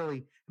Titans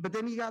really. But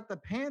then you got the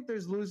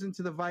Panthers losing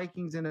to the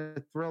Vikings in a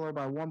thriller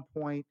by 1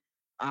 point.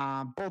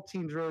 Both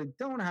teams really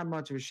don't have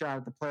much of a shot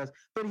at the playoffs.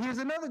 But here's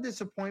another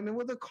disappointment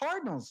with the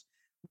Cardinals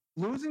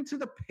losing to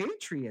the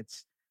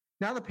Patriots.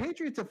 Now the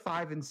Patriots are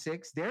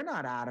 5-6. They're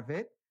not out of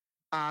it.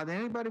 Did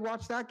anybody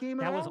watch that game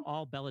at all? That was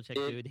all Belichick,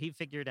 dude. He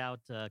figured out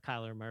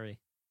Kyler Murray.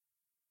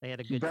 They had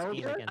a good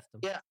scheme against him.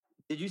 Yeah.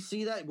 Did you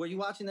see that? Were you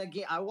watching that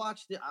game? I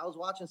watched it. I was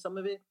watching some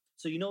of it.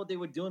 So you know what they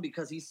were doing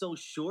because he's so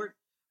short?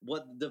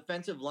 What the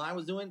defensive line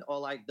was doing,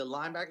 or the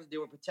linebackers, they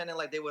were pretending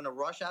like they were in a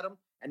rush at him,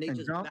 and they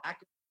just back.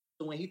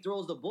 So when he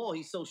throws the ball,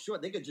 he's so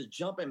short, they could just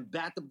jump and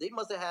bat them. They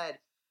must have had.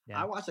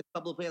 Yeah. I watched a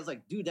couple of players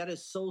dude, that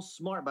is so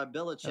smart by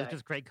Belichick. That's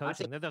just great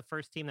coaching. They're the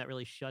first team that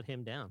really shut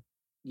him down.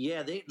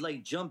 Yeah,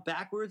 they jump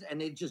backwards and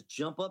they just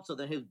jump up so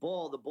that the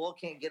ball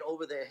can't get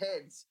over their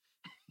heads.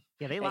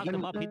 Yeah, they locked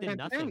him up. He did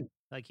nothing.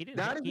 He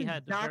didn't. He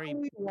had very.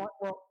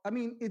 Well, I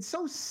mean, it's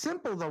so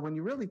simple though when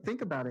you really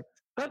think about it.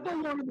 That's why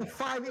you want to be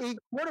 5'8"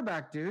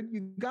 quarterback, dude.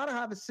 You got to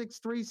have a 6'3",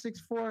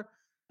 6'4"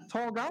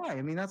 tall guy.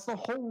 I mean, that's the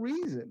whole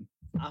reason.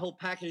 I hope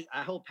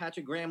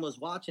Patrick Graham was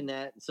watching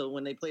that, so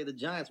when they play the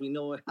Giants, we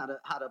know how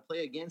to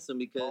play against them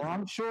because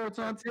I'm sure it's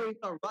on tape.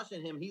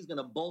 Rushing him, he's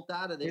gonna bolt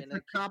out of there. It's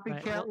a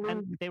copycat. Right.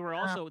 And they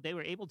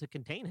were able to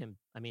contain him.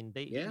 I mean,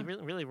 he didn't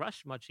really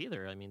rush much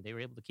either. I mean, they were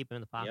able to keep him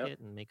in the pocket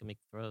and make him make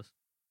throws.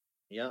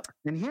 Yep.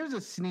 And here's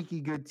a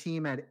sneaky good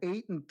team at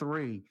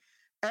 8-3.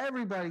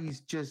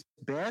 Everybody's just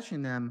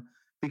bashing them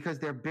because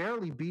they're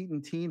barely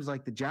beating teams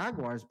like the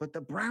Jaguars, but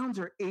the Browns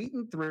are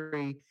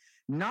 8-3.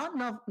 Not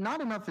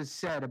enough is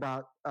said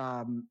about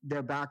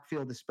their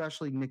backfield,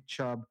 especially Nick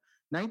Chubb.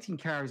 19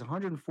 carries,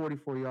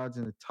 144 yards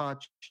and a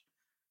touch.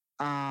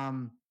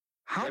 How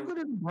good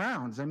are the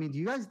Browns? I mean, do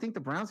you guys think the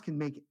Browns can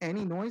make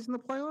any noise in the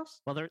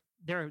playoffs? Well,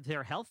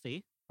 they're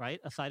healthy, right?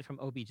 Aside from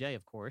OBJ,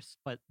 of course,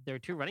 but their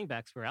 2 running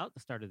backs were out at the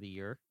start of the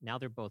year. Now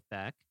they're both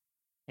back,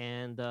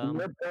 and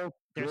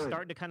they're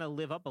starting to kind of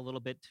live up a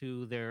little bit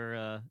to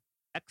their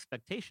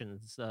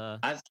expectations.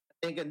 I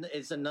think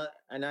it's and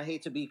I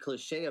hate to be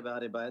cliche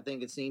about it, but I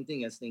think it's the same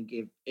thing. I think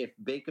if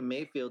Baker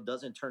Mayfield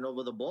doesn't turn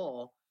over the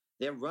ball,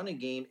 their running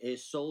game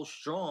is so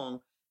strong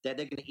that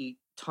they're going to eat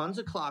tons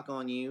of clock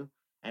on you.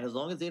 And as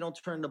long as they don't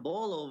turn the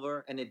ball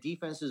over and the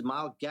defense's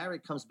Myles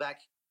Garrett comes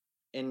back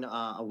in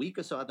a week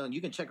or so, I don't.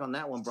 You can check on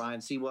that one, Brian.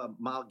 See what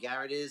Myles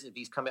Garrett is if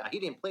he's coming. He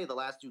didn't play the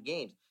last 2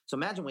 games, so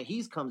imagine when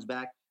he comes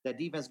back, that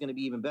defense is going to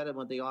be even better than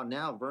what they are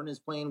now. Vernon's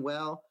playing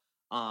well.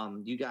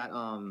 You got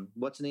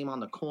what's the name on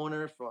the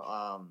corner for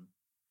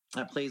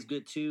that plays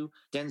good too,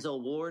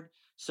 Denzel Ward.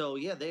 So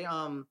yeah, they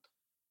I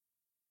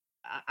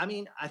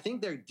mean, I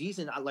think they're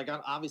decent.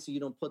 Obviously,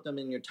 you don't put them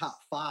in your top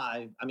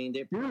 5. I mean,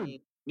 they're playing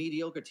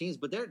mediocre teams,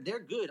 but they're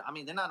good. I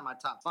mean, they're not in my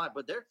top 5,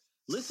 but they're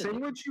say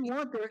what you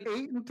want. They're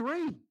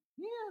 8-3.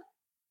 Yeah,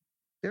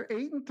 they're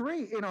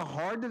 8-3 in a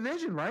hard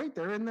division, right?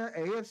 They're in the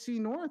AFC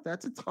North.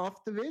 That's a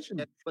tough division.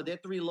 Yeah, but their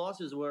 3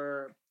 losses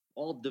were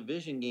all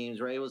division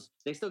games, right?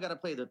 They still got to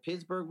play the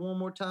Pittsburgh one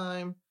more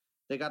time.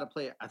 They got to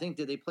play. I think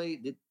did they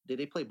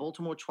play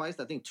Baltimore twice?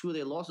 I think 2 of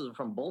their losses are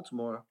from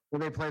Baltimore. Well,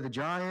 they play the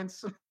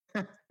Giants.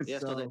 Yeah,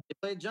 so they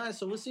play Giants.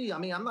 So we'll see. I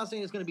mean, I'm not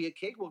saying it's going to be a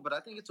cakewalk, but I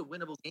think it's a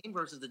winnable game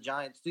versus the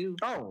Giants too.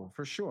 Oh,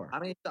 for sure. I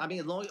mean,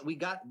 as long as we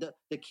got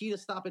the key to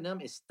stopping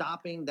them is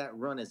stopping that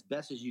run as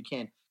best as you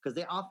can, because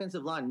their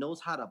offensive line knows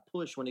how to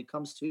push when it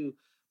comes to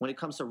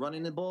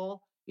running the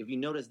ball. If you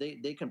notice,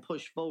 they can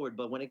push forward,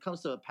 but when it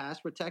comes to pass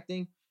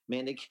protecting,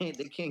 man, they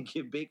can't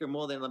give Baker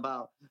more than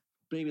about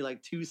maybe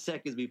 2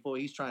 seconds before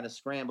he's trying to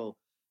scramble,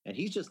 and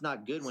he's just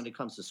not good when it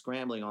comes to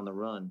scrambling on the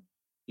run.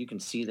 You can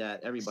see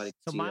that. Everybody.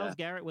 So see Myles that.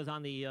 Garrett was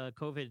on the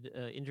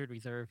COVID injured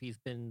reserve. He's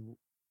been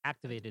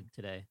activated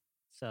today,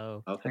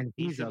 so Okay. And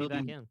he he's should be a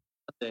back beast. in.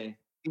 Okay.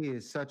 He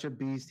is such a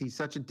beast. He's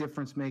such a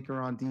difference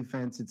maker on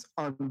defense. It's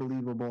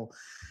unbelievable.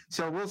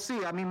 So we'll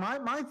see. I mean,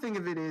 my thing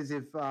of it is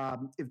if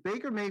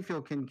Baker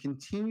Mayfield can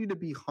continue to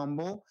be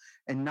humble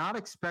and not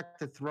expect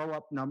to throw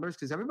up numbers,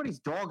 because everybody's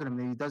dogging him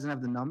that he doesn't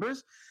have the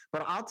numbers,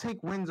 but I'll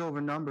take wins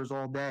over numbers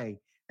all day,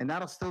 and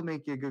that'll still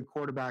make you a good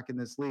quarterback in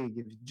this league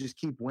if you just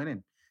keep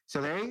winning.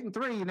 So they're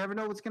 8-3. You never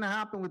know what's going to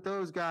happen with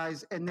those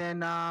guys. And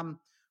then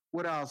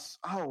what else?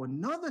 Oh,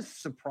 another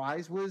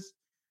surprise was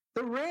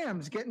the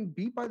Rams getting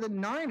beat by the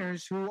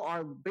Niners, who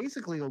are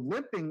basically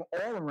limping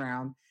all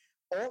around.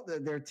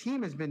 Their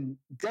team has been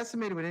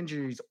decimated with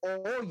injuries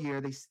all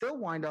year. They still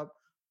wind up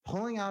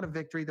pulling out a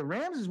victory. The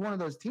Rams is one of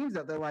those teams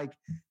that they're like,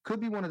 could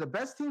be one of the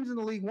best teams in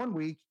the league one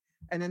week,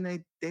 and then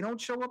they don't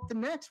show up the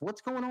next.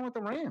 What's going on with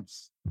the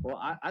Rams? Well,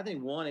 I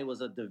think one, it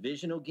was a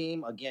divisional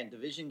game. Again,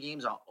 division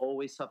games are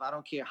always tough. I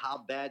don't care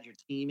how bad your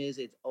team is;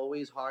 it's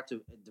always hard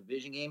to a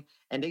division game.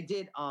 And they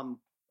did.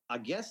 I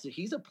guess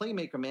he's a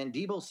playmaker, man.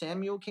 Deebo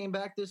Samuel came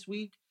back this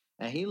week,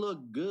 and he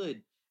looked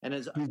good. And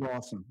as He's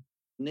awesome.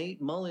 Nate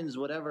Mullins,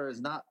 whatever,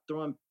 is not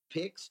throwing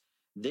picks.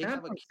 They And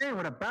have I'm saying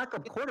with a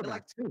backup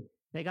quarterback too.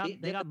 They got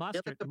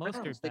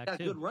Mostert They back got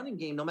too. good running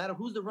game. No matter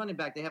who's the running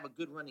back, they have a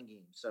good running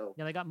game. So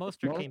Yeah, they got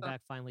Mostert came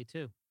back finally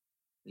too.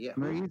 yeah, I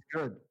mean, he's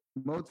good.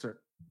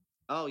 Mozart.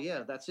 Oh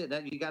yeah, that's it.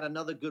 That you got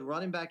another good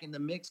running back in the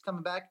mix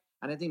coming back,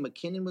 and I think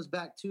McKinnon was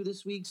back too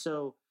this week.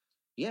 So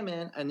yeah,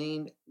 man. I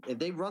mean, if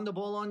they run the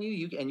ball on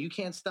you, and you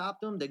can't stop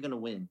them, they're gonna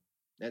win.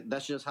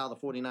 That's just how the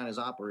 49ers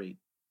operate.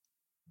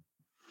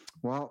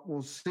 Well,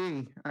 we'll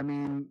see. I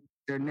mean,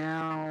 they're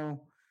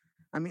now.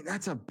 I mean,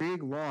 that's a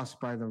big loss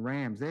by the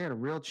Rams. They had a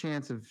real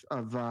chance of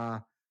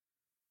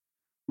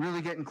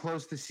really getting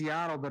close to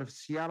Seattle, but if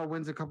Seattle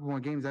wins a couple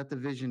more games, that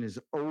division is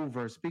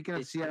over. Speaking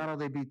of Seattle,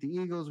 they beat the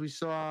Eagles. We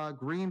saw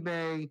Green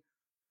Bay.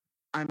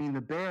 I mean,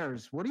 the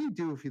Bears. What do you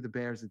do if you're the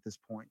Bears at this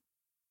point?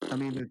 I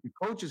mean, the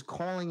coach is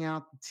calling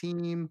out the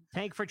team.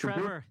 Tank for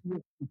Trevor.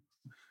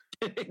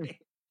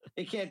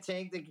 They can't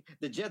tank.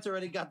 The Jets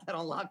already got that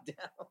on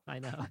lockdown. I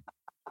know.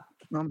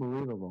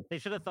 Unbelievable. They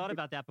should have thought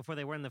about that before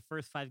they were in the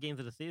first 5 games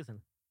of the season.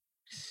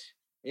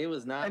 It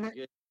was not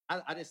good.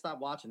 I just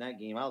stopped watching that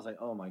game. I was like,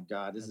 oh my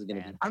God, this is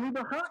going to be. I mean,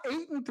 but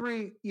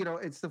 8-3,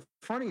 it's the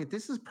funny.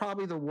 This is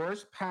probably the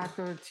worst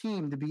Packer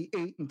team to be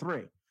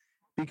 8-3,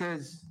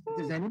 because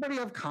does anybody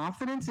have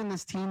confidence in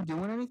this team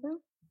doing anything?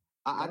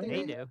 I think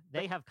they do.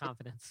 They have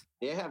confidence.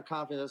 They have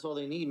confidence. That's all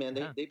they need, man.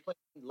 They play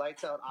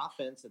lights out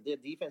offense. Their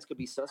defense could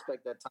be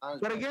suspect at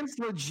times. But against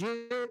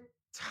legit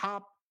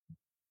top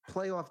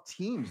playoff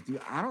teams,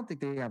 I don't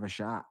think they have a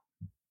shot.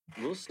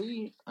 We'll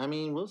see. I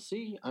mean, we'll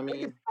see. I mean,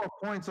 they get 4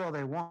 points all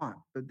they want,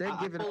 but they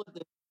give it.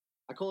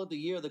 I call it the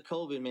year of the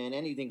COVID, man.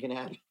 Anything can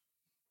happen.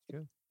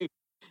 True.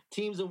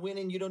 Teams are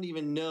winning. You don't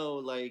even know.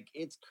 Like,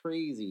 it's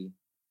crazy.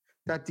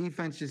 That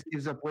defense just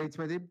gives up way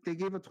too much. They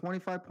gave up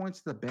 25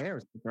 points to the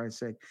Bears, for Christ's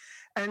sake.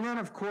 And then,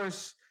 of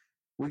course,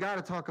 we got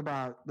to talk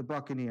about the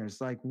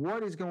Buccaneers. Like,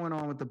 what is going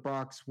on with the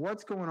Bucs?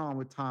 What's going on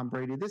with Tom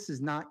Brady? This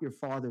is not your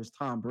father's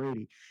Tom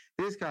Brady.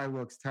 This guy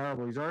looks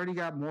terrible. He's already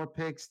got more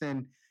picks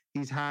than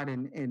he's had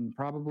in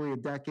probably a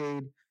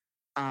decade.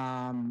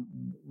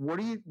 What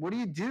do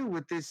you do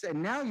with this?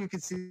 And now you can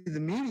see the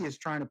media is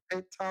trying to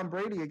pit Tom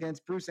Brady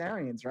against Bruce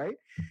Arians, right?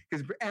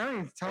 Because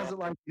Arians tells it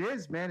like it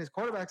is, man. His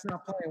quarterback's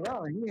not playing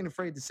well, and he ain't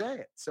afraid to say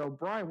it. So,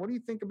 Brian, what do you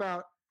think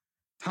about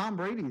Tom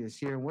Brady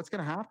this year, and what's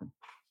going to happen?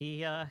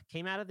 He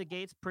came out of the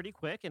gates pretty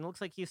quick, and it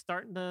looks like he's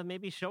starting to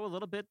maybe show a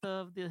little bit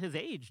of his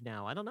age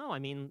now. I don't know. I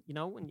mean,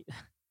 when you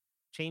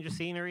change of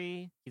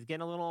scenery, he's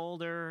getting a little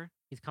older.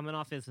 He's coming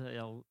off his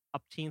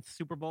upteenth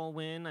Super Bowl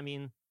win. I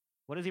mean,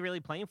 what is he really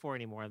playing for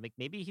anymore? Like,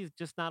 maybe he's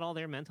just not all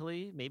there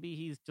mentally. Maybe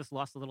he's just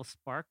lost a little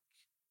spark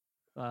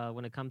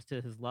when it comes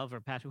to his love or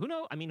passion. Who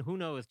knows? I mean, who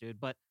knows, dude?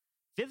 But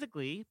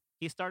physically,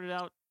 he started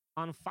out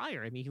on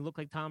fire. I mean, he looked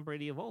like Tom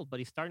Brady of old, but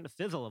he's starting to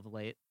fizzle of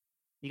late.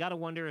 You got to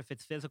wonder if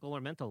it's physical or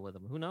mental with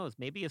him. Who knows?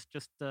 Maybe it's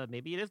just,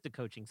 maybe it is the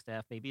coaching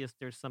staff. Maybe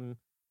there's some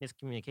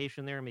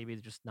miscommunication there. Maybe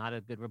it's just not a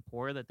good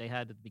rapport that they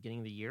had at the beginning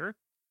of the year.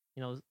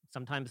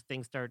 Sometimes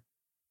things start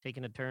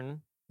taking a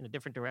turn in a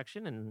different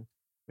direction, and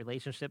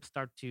relationships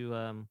start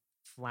to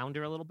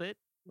flounder a little bit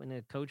when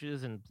it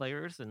coaches and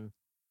players, and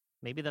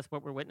maybe that's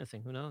what we're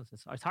witnessing. Who knows?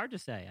 It's hard to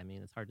say. I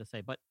mean, it's hard to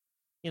say, but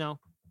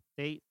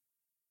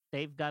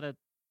they've got a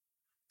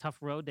tough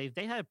road.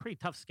 They had a pretty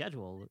tough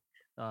schedule.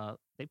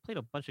 They played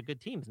a bunch of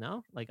good teams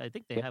now. Like, I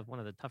think they have one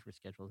of the tougher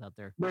schedules out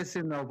there.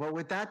 Listen, though, but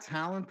with that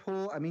talent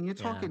pool, I mean, you're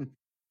talking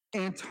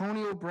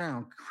Antonio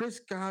Brown,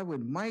 Chris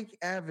Godwin, Mike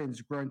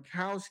Evans,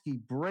 Gronkowski,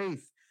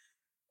 Braith,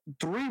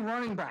 3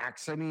 running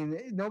backs. I mean,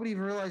 nobody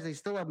even realized they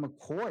still have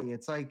McCoy.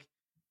 It's like,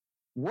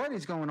 what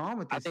is going on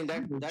with this? I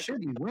think that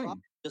should be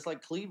winning. Just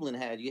like Cleveland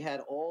had. You had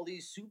all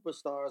these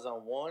superstars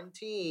on one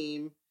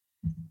team,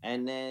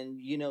 and then,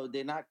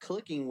 they're not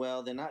clicking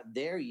well. They're not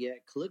there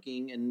yet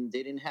clicking, and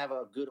they didn't have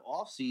a good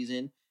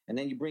offseason. and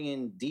then you bring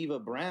in Diva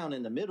Brown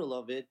in the middle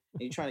of it,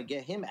 and you're trying to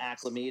get him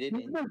acclimated.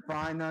 He's been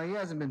fine though. He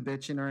hasn't been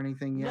bitching or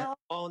anything yet. No,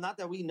 oh, not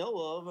that we know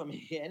of. I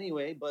mean,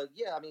 anyway, but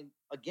yeah, I mean,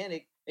 again,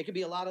 it could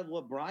be a lot of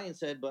what Brian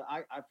said, but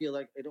I feel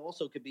like it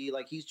also could be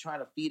like he's trying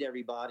to feed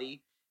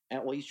everybody,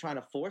 and he's trying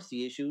to force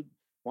the issue.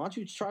 Why don't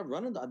you try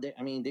running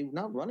I mean, they're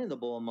not running the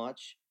ball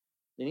much.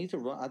 They need to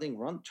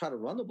try to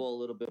run the ball a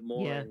little bit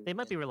more. Yeah, they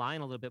might be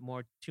relying a little bit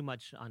too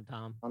much on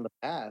Tom. On the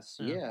pass.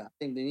 Yeah. I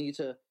think they need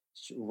to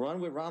run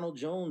with Ronald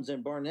Jones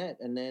and Barnett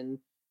and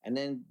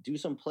then do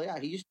some play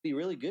action. He used to be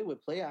really good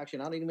with play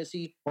action. I don't even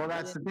see. Well,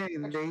 that's the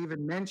thing. They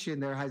even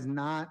mentioned there has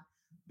not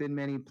been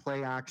many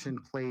play action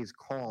plays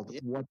called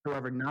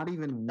whatsoever. Not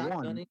even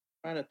one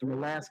in the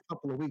last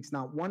couple of weeks.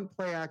 Not one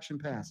play action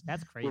pass.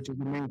 That's crazy. Which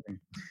is amazing.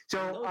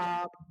 So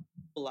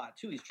a lot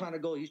too. He's trying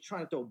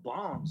to throw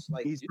bombs.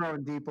 Like he's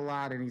throwing deep a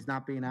lot, and he's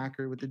not being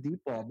accurate with the deep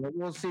ball. But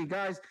we'll see,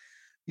 guys.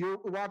 You're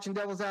watching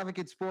Devil's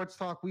Advocate Sports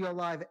Talk. We are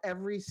live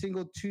every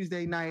single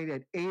Tuesday night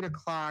at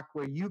 8:00,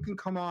 where you can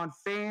come on.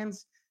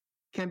 Fans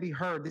can be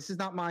heard. This is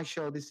not my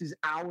show. This is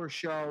our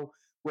show,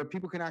 where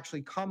people can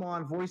actually come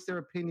on, voice their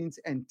opinions,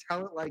 and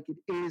tell it like it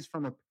is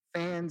from a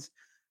fan's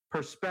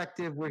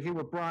perspective. We're here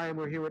with Brian.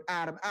 We're here with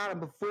Adam. Adam,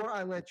 before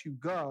I let you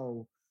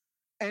go,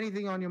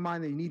 anything on your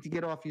mind that you need to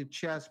get off your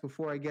chest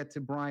before I get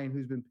to Brian,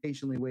 who's been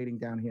patiently waiting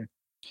down here?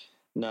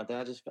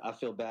 Nothing. I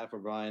feel bad for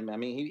Brian. I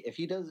mean, if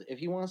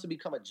he wants to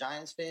become a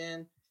Giants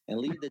fan and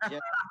leave the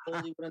Jets, I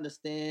totally would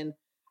understand.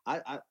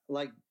 I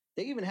like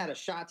they even had a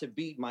shot to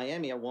beat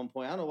Miami at one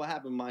point. I don't know what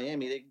happened in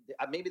Miami.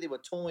 Maybe they were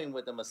toying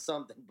with them or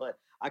something, but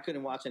I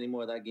couldn't watch any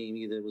more of that game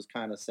either. It was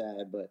kind of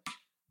sad, but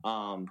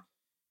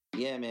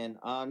yeah, man.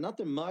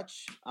 Nothing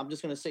much. I'm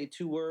just gonna say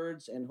 2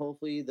 words, and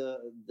hopefully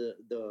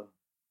the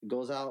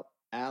goes out.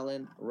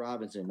 Allen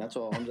Robinson. That's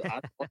all.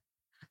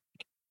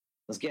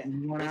 Let's get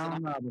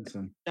Allen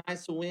Robinson.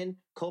 Giants to win.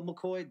 Colt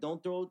McCoy,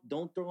 don't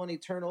throw any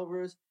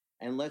turnovers,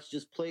 and let's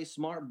just play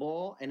smart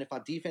ball. And if our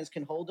defense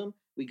can hold them,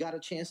 we got a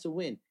chance to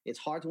win. It's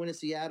hard to win in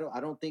Seattle. I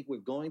don't think we're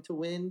going to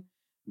win,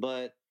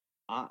 but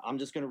I'm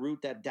just going to root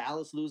that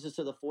Dallas loses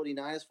to the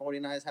 49ers.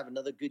 49ers have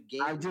another good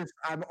game.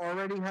 I'm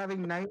already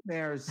having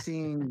nightmares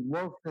seeing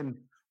Wilson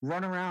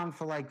run around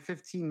for like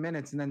 15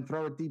 minutes and then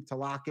throw it deep to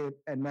Lockett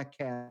and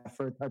Metcalf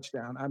for a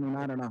touchdown. I mean,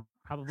 I don't know.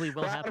 Probably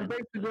will happen.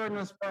 Thanks for joining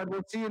us, bud.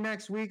 We'll see you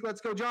next week.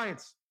 Let's go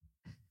Giants.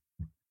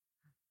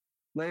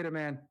 Later,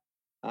 man.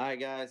 All right,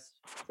 guys.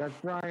 That's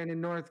Brian in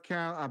North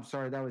Carolina. I'm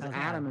sorry, that was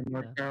Adam in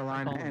North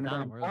Carolina. And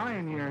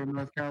Brian here in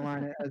North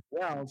Carolina as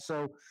well.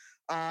 So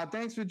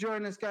thanks for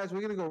joining us, guys.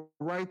 We're going to go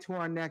right to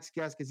our next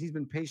guest because he's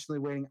been patiently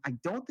waiting. I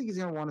don't think he's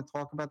going to want to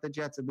talk about the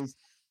Jets, at least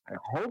I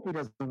hope he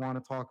doesn't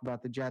want to talk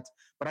about the Jets,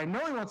 but I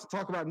know he wants to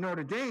talk about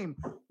Notre Dame.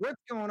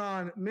 What's going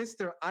on,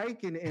 Mr.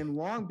 Eichen in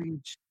Long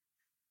Beach?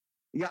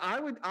 Yeah, I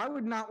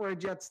would not wear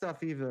Jet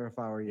stuff either if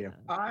I were you.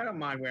 I don't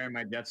mind wearing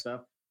my Jet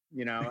stuff.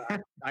 You know,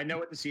 I know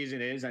what the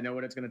season is. I know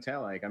what it's going to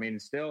tell like. I mean,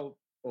 still,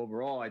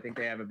 overall, I think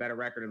they have a better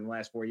record in the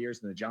last 4 years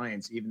than the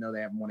Giants, even though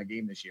they haven't won a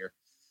game this year.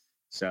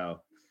 So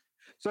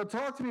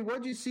talk to me.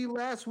 What did you see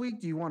last week?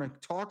 Do you want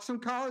to talk some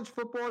college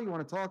football? You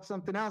want to talk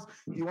something else?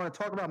 Do you want to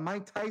talk about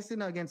Mike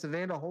Tyson against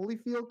Evander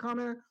Holyfield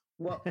coming?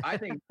 Well, I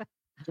think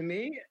to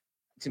me,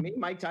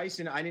 Mike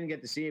Tyson, I didn't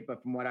get to see it,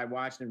 but from what I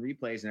watched in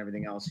replays and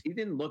everything else, he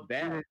didn't look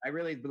bad. I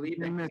really believe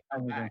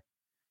that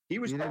he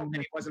was told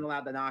that he wasn't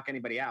allowed to knock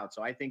anybody out.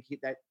 So I think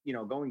that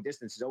going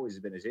distance has always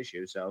been his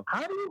issue. So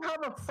how do you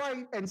have a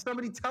fight and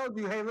somebody tells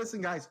you, hey,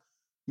 listen, guys,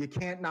 you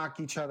can't knock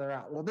each other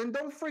out? Well, then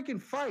don't freaking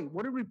fight.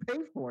 What did we pay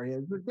for?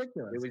 It's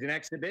ridiculous. It was an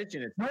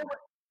exhibition.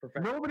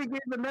 Nobody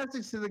gave the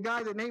message to the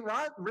guy that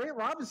Ray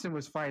Robinson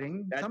was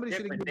fighting. That's Somebody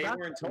should have given They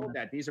weren't told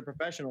that. These are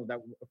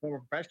former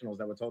professionals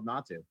that were told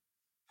not to.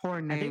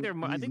 Poor Nate.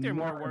 I think they're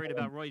more worried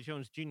about Roy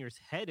Jones Jr.'s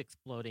head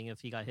exploding if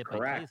he got hit by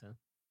Tyson.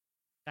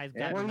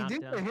 Well, he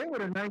did get hit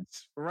with a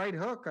nice right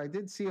hook. I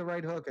did see a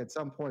right hook at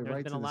some point. There's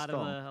right been to a the lot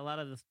skull. of a lot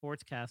of the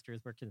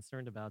sportscasters were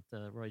concerned about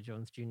Roy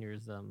Jones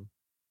Jr.'s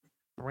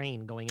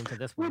brain going into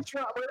this one. Which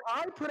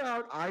I put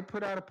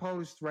out a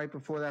post right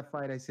before that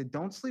fight. I said,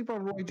 don't sleep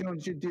on Roy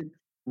Jones.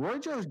 Roy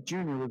Jones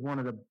Jr. was one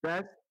of the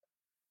best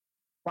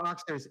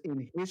boxers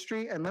in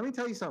history. And let me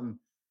tell you something.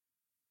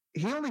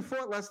 He only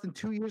fought less than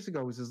 2 years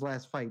ago was his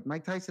last fight.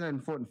 Mike Tyson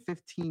hadn't fought in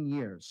 15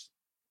 years.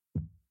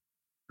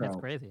 That's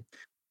crazy.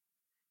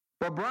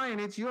 But Brian,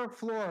 it's your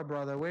floor,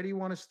 brother. Where do you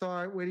want to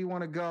start? Where do you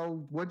want to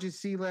go? What'd you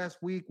see last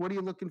week? What are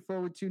you looking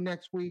forward to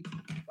next week?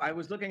 I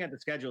was looking at the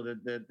schedule.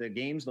 The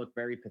games look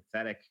very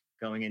pathetic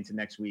going into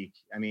next week.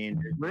 I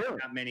mean, there's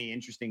not many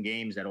interesting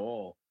games at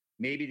all.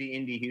 Maybe the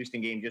Indy-Houston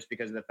game, just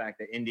because of the fact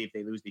that Indy, if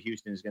they lose to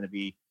Houston, is going to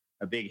be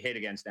a big hit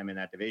against them in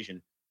that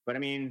division. But I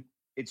mean,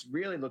 it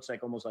really looks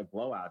like almost like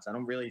blowouts. I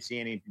don't really see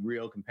any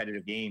real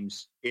competitive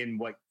games in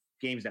what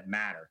games that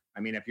matter. I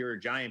mean, if you're a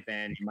Giant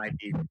fan, you might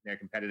be in their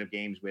competitive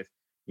games with,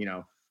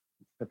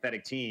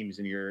 pathetic teams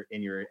in your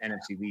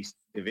NFC East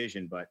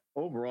division. But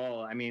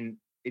overall, I mean,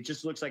 it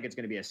just looks like it's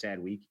going to be a sad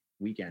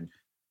weekend.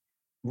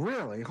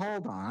 Really?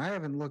 Hold on. I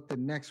haven't looked at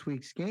next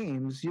week's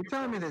games. You're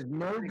telling me there's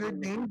no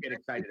good games? Get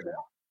excited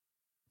about.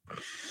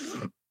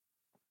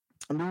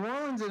 New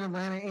Orleans and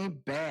Atlanta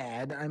ain't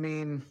bad. I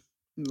mean,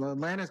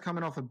 Atlanta's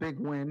coming off a big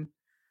win,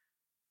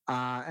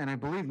 and I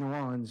believe New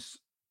Orleans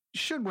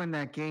should win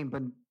that game.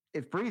 But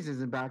if Breeze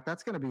isn't back,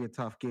 that's going to be a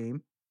tough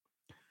game.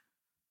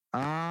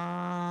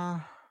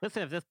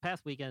 Listen, if this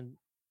past weekend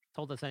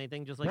told us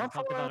anything, just like you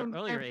talked about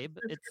earlier, Abe,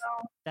 it's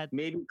that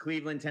maybe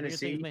Cleveland,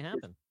 Tennessee may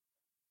happen,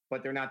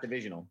 but they're not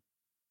divisional.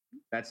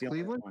 That's the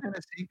Cleveland, only one.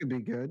 Tennessee could be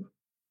good.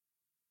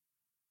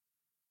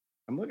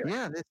 I'm looking.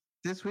 Yeah,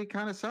 this week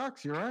kind of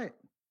sucks. You're right.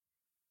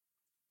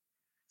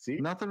 See,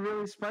 nothing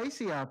really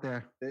spicy out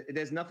there.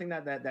 There's nothing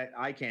that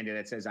I can do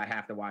that says I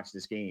have to watch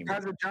this game.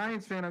 As a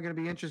Giants fan, I'm going to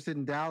be interested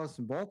in Dallas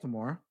and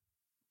Baltimore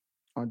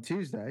on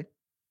Tuesday.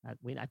 I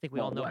think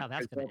we all know how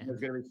that's going to end. It's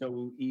going to be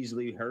so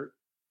easily hurt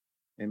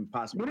and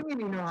possibly. What do you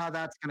mean you know how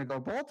that's going to go?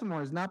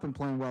 Baltimore has not been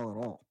playing well at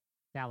all.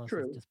 Dallas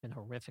has just been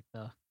horrific,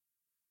 though.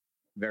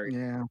 Very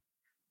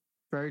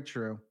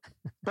true.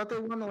 But they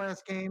won the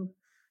last game,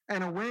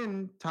 and a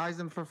win ties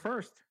them for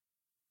first.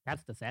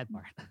 That's the sad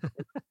part.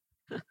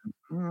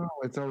 Well,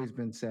 it's always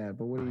been sad,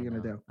 but what are you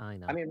going to do? I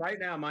know. I mean, right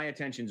now, my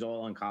attention's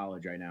all on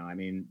college right now. I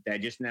mean, they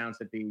just announced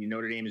that the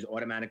Notre Dame is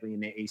automatically in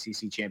the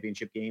ACC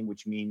championship game,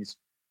 which means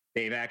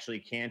they've actually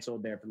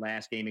canceled their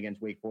last game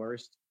against Wake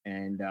Forest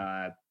and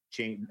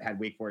had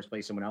Wake Forest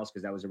play someone else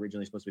because that was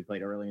originally supposed to be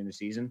played early in the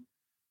season.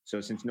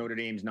 So since Notre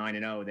Dame's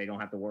 9-0, they don't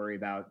have to worry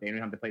about. They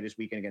don't have to play this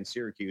weekend against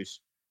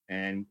Syracuse.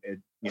 And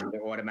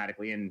they're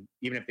automatically in.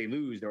 Even if they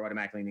lose, they're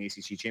automatically in the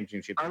ACC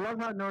championship. I love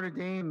how Notre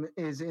Dame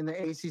is in the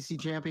ACC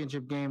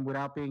championship game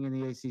without being in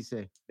the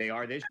ACC. They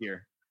are this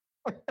year.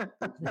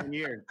 1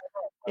 year.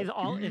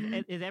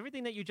 Is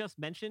everything that you just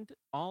mentioned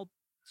all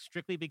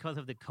strictly because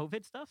of the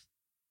COVID stuff?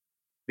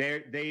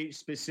 They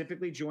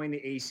specifically joined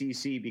the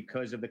ACC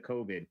because of the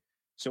COVID.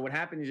 So what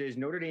happens is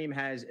Notre Dame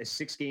has a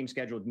 6-game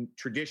schedule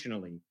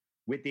traditionally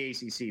with the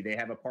ACC. They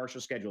have a partial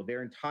schedule.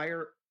 Their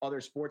entire other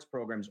sports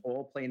programs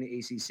all play in the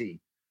ACC.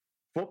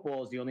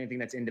 Football is the only thing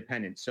that's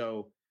independent.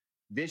 So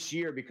this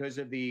year, because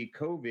of the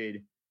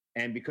COVID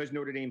and because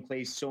Notre Dame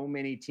plays so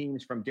many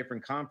teams from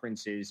different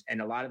conferences,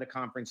 and a lot of the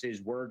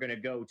conferences were going to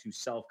go to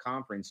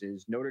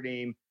self-conferences, Notre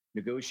Dame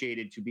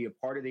negotiated to be a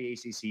part of the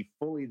ACC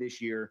fully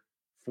this year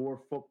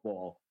for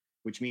football,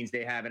 which means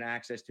they have an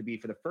access to be,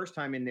 for the first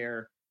time in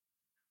their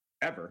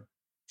ever,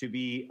 to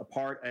be a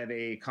part of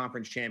a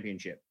conference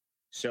championship.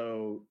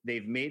 So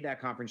they've made that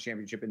conference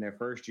championship in their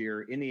first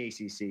year in the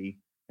ACC,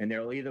 and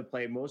they'll either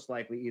play most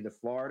likely either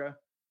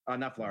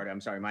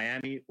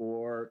Miami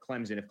or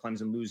Clemson if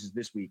Clemson loses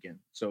this weekend.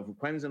 So if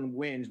Clemson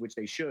wins, which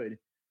they should,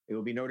 it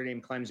will be Notre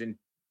Dame Clemson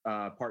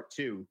part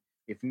 2.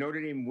 If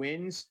Notre Dame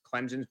wins,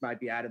 Clemson might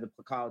be out of the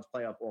college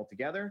playoff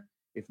altogether.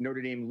 If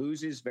Notre Dame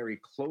loses very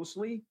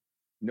closely,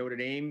 Notre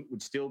Dame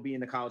would still be in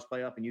the college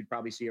playoff, and you'd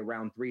probably see a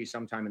round 3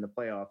 sometime in the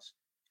playoffs.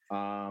 We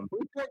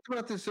talked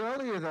about this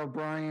earlier, though,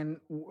 Brian.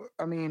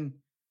 I mean,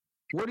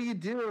 what do you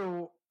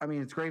do? I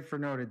mean, it's great for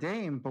Notre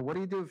Dame, but what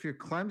do you do if you're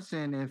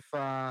Clemson if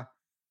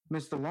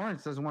Mr.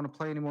 Lawrence doesn't want to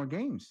play any more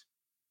games?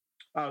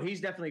 Oh,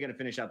 he's definitely going to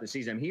finish out the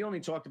season. He only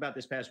talked about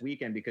this past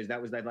weekend because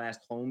that was their last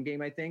home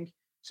game, I think.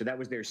 So that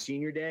was their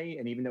senior day.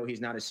 And even though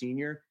he's not a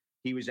senior,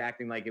 he was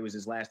acting like it was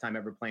his last time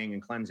ever playing in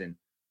Clemson.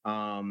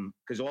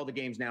 Because all the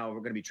games now are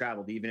going to be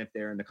traveled, even if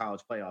they're in the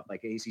college playoff.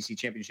 Like the ACC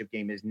championship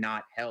game is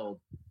not held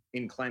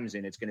in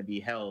Clemson. It's going to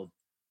be held,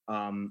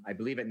 I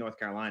believe, at North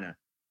Carolina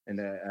and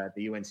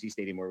the UNC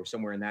Stadium or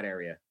somewhere in that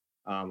area,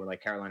 where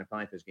like Carolina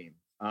Panthers game.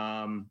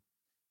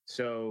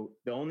 So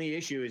the only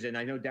issue is, and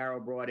I know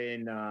Darryl brought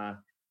in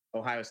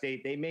Ohio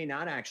State. They may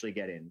not actually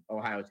get in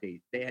Ohio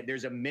State.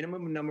 There's a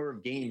minimum number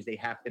of games they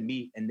have to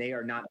meet, and they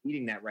are not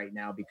meeting that right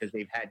now because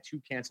they've had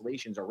 2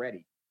 cancellations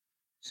already.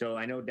 So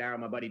I know Darryl,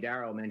 my buddy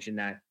Darryl, mentioned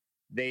that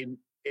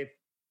if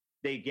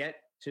they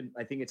get to,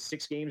 I think it's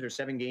 6 games or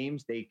 7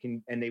 games, they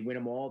can, and they win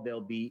them all, they'll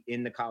be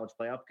in the college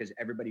playoff because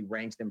everybody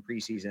ranks them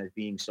preseason as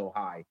being so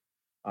high.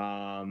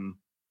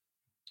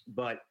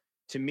 But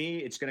to me,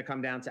 it's going to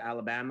come down to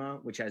Alabama,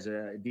 which has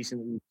a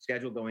decent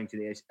schedule going to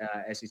the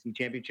SEC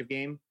championship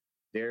game.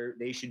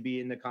 They should be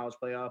in the college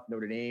playoff.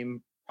 Notre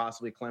Dame,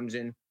 possibly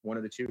Clemson, one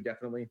of the two,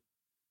 definitely.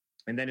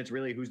 And then it's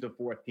really who's the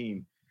 4th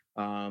team.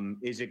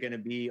 Is it going to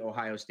be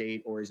Ohio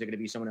State or is it going to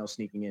be someone else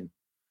sneaking in?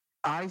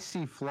 I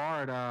see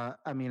Florida.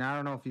 I mean, I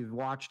don't know if you've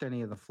watched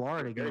any of the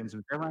Florida games,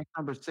 but they're ranked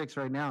number 6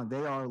 right now.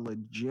 They are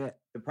legit.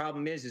 The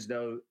problem is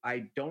though,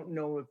 I don't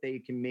know if they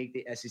can make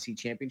the SEC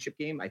championship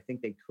game. I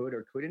think they could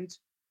or couldn't.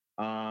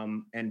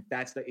 And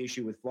that's the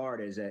issue with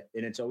Florida is that,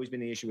 and it's always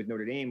been the issue with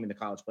Notre Dame in the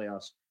college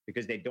playoffs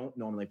because they don't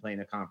normally play in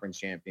a conference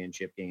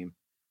championship game.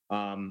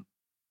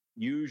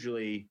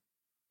 Usually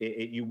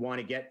you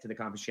want to get to the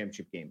conference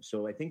championship game.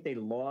 So I think they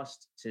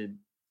lost to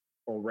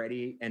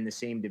already in the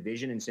same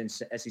division. And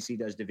since SEC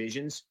does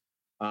divisions,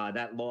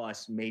 that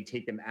loss may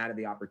take them out of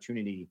the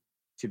opportunity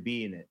to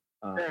be in it.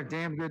 They're a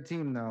damn good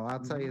team, though. I'll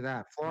tell you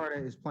that.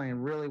 Florida is playing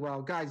really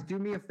well. Guys, do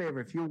me a favor.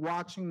 If you're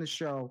watching the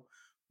show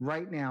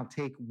right now,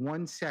 take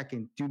 1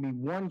 second. Do me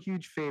one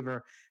huge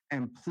favor,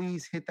 and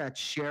please hit that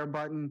share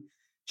button.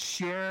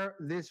 Share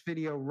this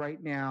video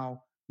right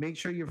now. Make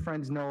sure your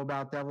friends know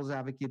about Devil's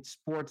Advocate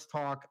Sports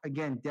Talk.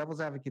 Again, Devil's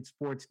Advocate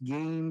Sports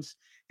Games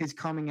is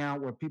coming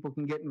out where people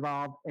can get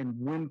involved and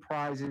win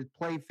prizes,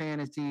 play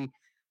fantasy,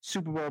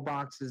 Super Bowl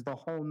boxes, the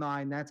whole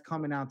nine. That's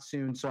coming out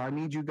soon. So I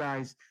need you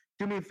guys,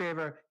 do me a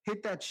favor,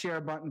 hit that share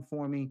button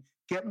for me,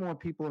 get more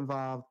people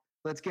involved.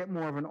 Let's get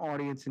more of an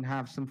audience and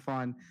have some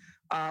fun.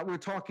 We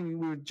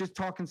were just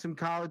talking some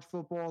college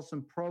football,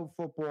 some pro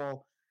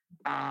football.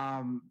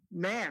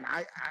 Man,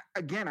 I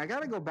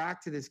got to go back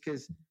to this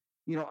because,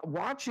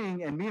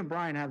 watching, and me and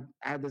Brian have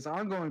had this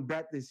ongoing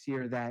bet this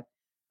year that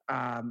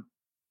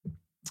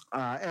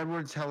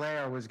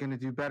Edwards-Helaire was going to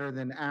do better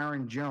than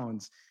Aaron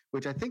Jones,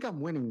 which I think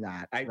I'm winning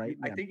that. I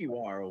think you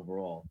are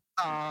overall.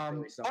 But,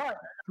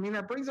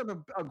 that brings up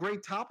a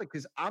great topic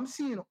because I'm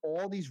seeing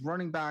all these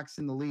running backs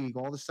in the league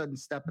all of a sudden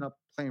stepping up,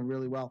 playing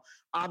really well.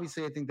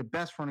 Obviously, I think the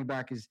best running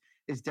back is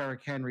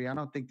Derrick Henry. I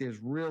don't think there's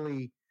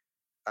really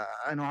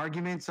an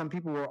argument. Some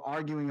people were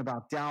arguing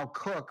about Dal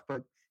Cook,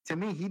 but to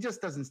me, he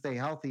just doesn't stay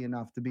healthy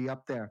enough to be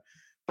up there.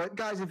 But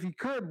guys, if you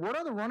could, what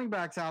other running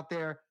backs out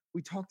there?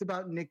 We talked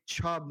about Nick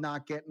Chubb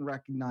not getting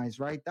recognized,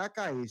 right? That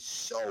guy is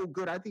so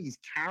good. I think he's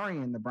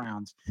carrying the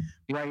Browns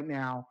right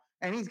now.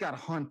 And he's got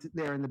Hunt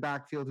there in the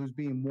backfield who's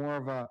being more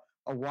of a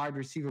wide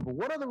receiver. But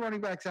what other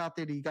running backs out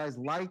there do you guys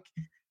like?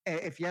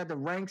 If you had to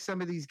rank some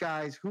of these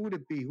guys, who would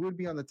it be? Who would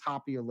be on the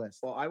top of your list?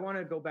 Well, I want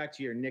to go back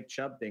to your Nick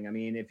Chubb thing. I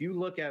mean, if you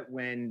look at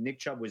when Nick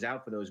Chubb was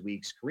out for those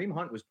weeks, Kareem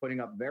Hunt was putting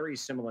up very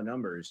similar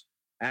numbers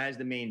as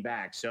the main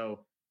back.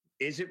 So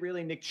is it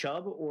really Nick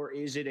Chubb, or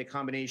is it a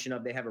combination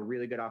of they have a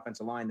really good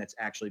offensive line that's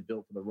actually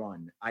built for the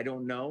run? I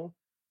don't know.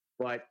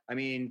 But, I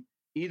mean,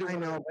 either way. I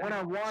know. When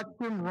I watch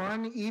him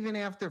run, even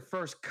after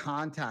first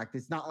contact,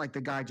 it's not like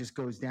the guy just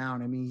goes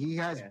down. I mean,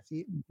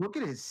 look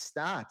at his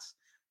stats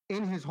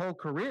in his whole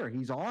career.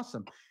 He's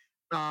awesome.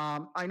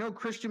 I know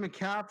Christian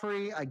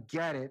McCaffrey, I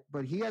get it,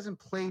 but he hasn't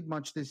played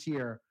much this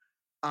year.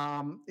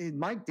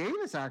 Mike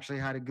Davis actually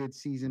had a good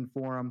season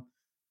for him.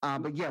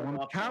 But yeah, when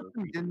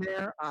McCaffrey's in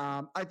there,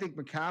 I think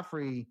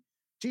McCaffrey,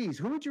 geez,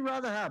 who would you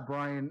rather have,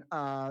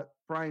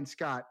 Brian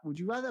Scott? Would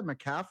you rather have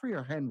McCaffrey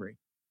or Henry?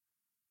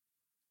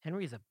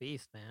 Henry's a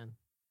beast, man.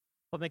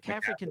 But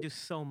McCaffrey can do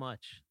so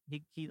much.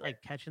 He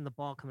like catching the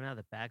ball coming out of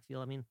the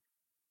backfield. I mean,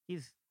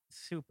 he's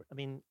super. I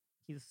mean,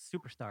 he's a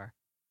superstar.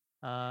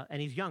 And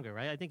he's younger,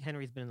 right? I think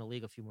Henry's been in the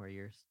league a few more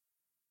years.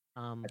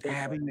 I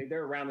think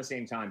they're around the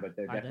same time, but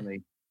they're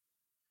definitely.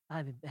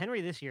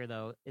 Henry this year,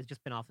 though, has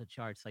just been off the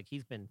charts. Like,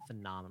 he's been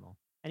phenomenal.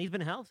 And he's been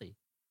healthy.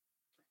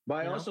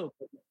 But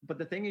but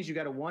the thing is, you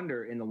got to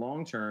wonder in the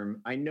long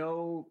term. I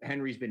know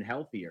Henry's been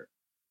healthier,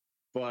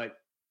 but,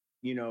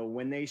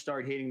 when they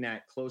start hitting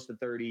that close to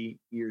 30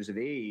 years of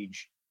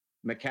age,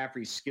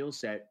 McCaffrey's skill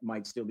set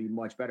might still be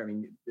much better. I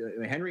mean,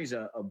 Henry's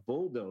a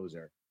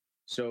bulldozer.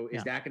 So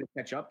is that going to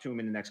catch up to him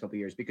in the next couple of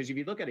years? Because if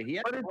you look at it, he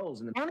had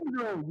holes in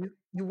the.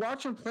 You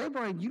watch him play,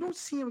 Brian. You don't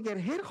see him get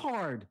hit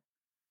hard.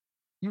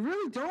 You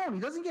really don't. He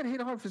doesn't get hit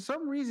hard for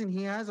some reason.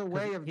 He has a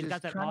way of he's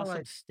just got that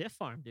awesome stiff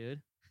arm,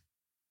 dude.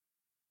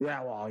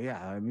 Yeah, well,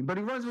 yeah. I mean, but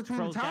he runs between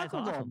the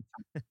tackles all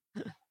the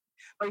time.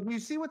 Like, you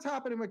see what's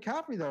happening with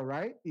McCaffrey, though,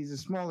 right? He's a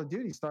smaller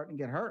dude. He's starting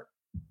to get hurt.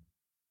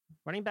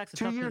 Running back's a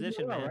tough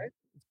position, man. Right?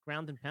 It's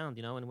ground and pound,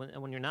 and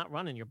when you're not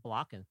running, you're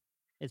blocking.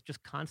 It's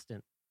just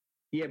constant.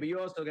 Yeah, but you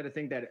also got to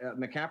think that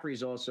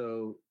McCaffrey's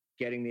also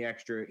getting the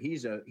extra.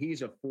 He's a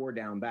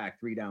 4-down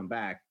back, 3-down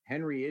back.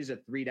 Henry is a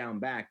 3-down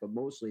back, but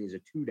mostly is a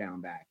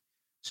 2-down back.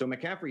 So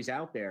McCaffrey's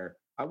out there.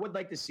 I would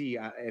like to see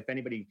if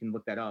anybody can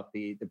look that up,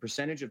 the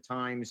percentage of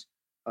times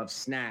of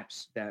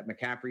snaps that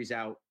McCaffrey's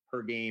out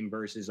per game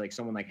versus like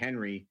someone like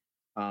Henry,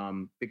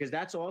 because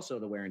that's also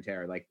the wear and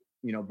tear. Like,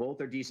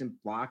 both are decent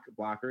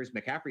blockers.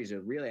 McCaffrey's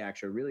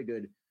actually a really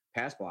good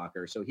pass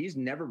blocker, so he's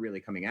never really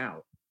coming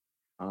out.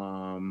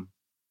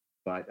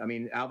 But I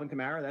mean, Alvin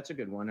Kamara, that's a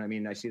good one. I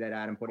mean, I see that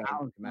Adam put out.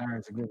 Alvin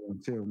Kamara's a good one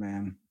too,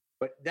 man.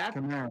 But that's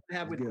what you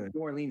have with the New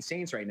Orleans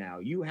Saints right now.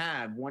 You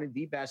have one of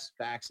the best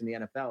backs in the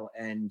NFL,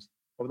 and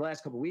over the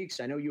last couple of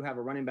weeks, I know you have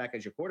a running back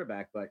as your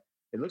quarterback, but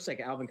it looks like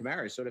Alvin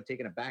Kamara is sort of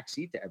taking a back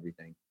seat to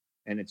everything.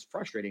 And it's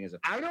frustrating as a.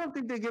 I don't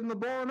think they give him the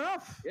ball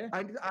enough. Yeah.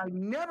 I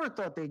never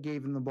thought they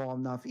gave him the ball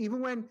enough,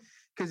 even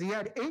because he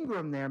had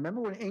Ingram there.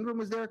 Remember when Ingram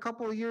was there a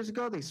couple of years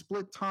ago? They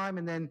split time,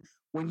 and then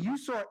when you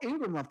saw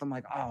Ingram left, I'm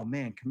like, oh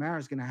man,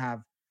 Kamara's going to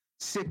have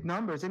sick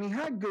numbers, and he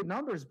had good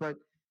numbers. But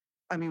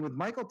I mean, with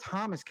Michael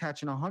Thomas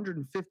catching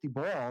 150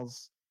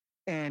 balls,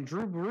 and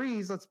Drew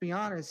Brees, let's be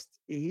honest,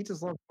 he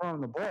just loves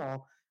throwing the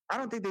ball. I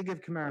don't think they give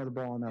Kamara the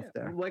ball enough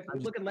there. Like,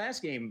 look at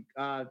last game.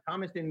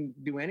 Thomas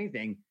didn't do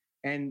anything.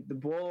 And the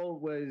ball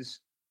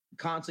was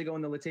constantly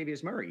going to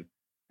Latavius Murray.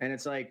 And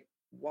it's like,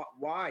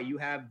 why? You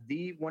have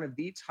one of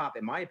the top,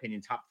 in my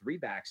opinion, top 3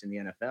 backs in the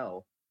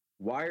NFL.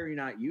 Why are you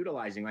not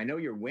utilizing? I know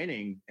you're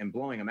winning and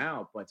blowing them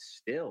out, but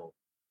still.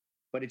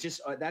 But it just,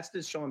 that's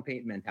the Sean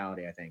Payton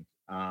mentality, I think.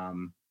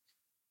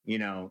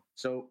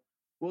 So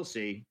we'll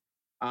see.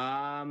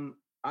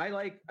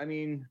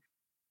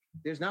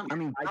 There's not. I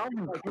mean,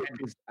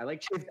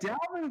 if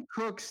Dalvin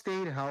Cook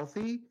stayed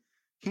healthy,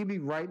 he'd be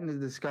right in the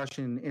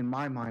discussion in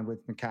my mind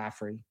with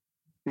McCaffrey.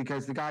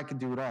 because the guy can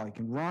do it all. He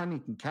can run, he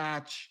can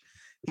catch.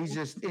 He's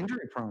just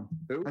injury prone.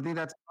 I think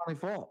that's the only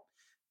fault.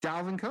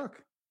 Dalvin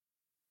Cook.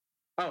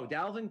 Oh,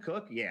 Dalvin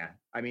Cook, yeah.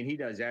 I mean, he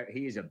does that.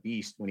 He is a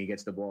beast when he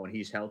gets the ball and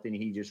he's healthy and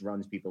he just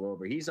runs people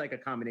over. He's like a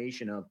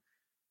combination of,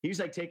 he's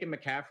like taking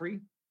McCaffrey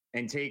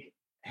and take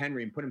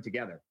Henry and put them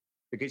together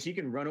because he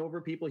can run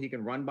over people, he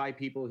can run by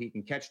people, he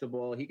can catch the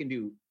ball, he can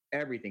do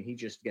everything. He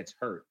just gets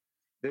hurt.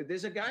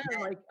 There's a guy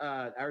like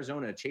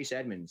Arizona, Chase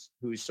Edmonds,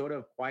 who's sort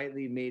of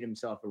quietly made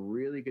himself a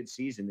really good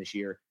season this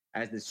year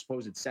as the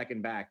supposed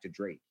second back to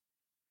Drake.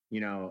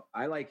 You know,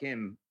 I like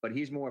him, but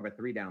he's more of a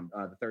third down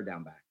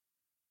back,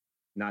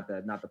 not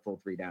the full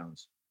 3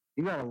 downs.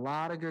 You got a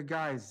lot of good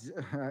guys.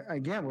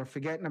 Again, we're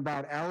forgetting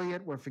about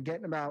Elliott. We're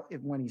forgetting about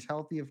when he's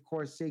healthy, of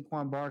course,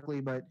 Saquon Barkley.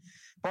 But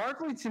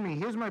Barkley, to me,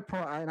 here's my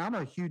point, and I'm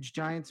a huge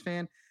Giants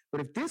fan, but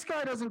if this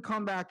guy doesn't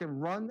come back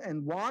and run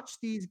and watch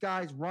these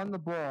guys run the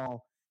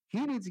ball,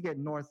 he needs to get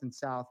north and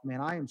south,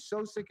 man. I am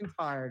so sick and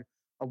tired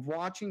of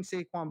watching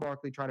Saquon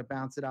Barkley try to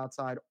bounce it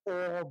outside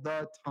all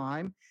the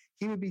time.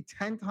 He would be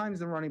 10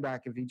 times the running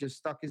back if he just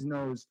stuck his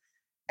nose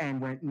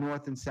and went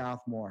north and south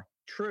more.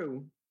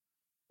 True,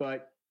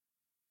 but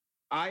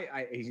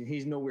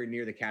he's nowhere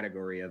near the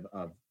category of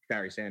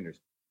Barry Sanders.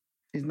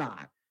 He's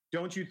not.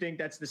 Don't you think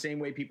that's the same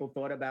way people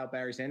thought about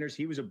Barry Sanders?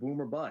 He was a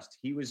boom or bust.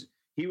 He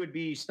would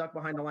be stuck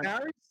behind the line.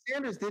 Barry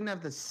Sanders didn't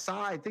have the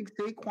size. I think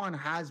Saquon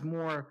has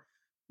more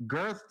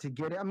girth to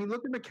get it. I mean,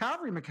 look at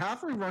McCaffrey.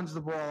 McCaffrey runs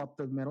the ball up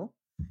the middle.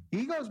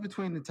 He goes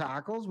between the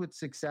tackles with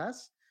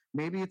success.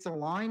 Maybe it's a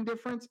line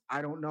difference.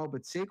 I don't know,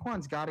 but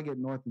Saquon's got to get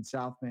north and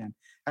south, man.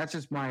 That's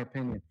just my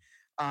opinion.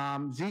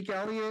 Zeke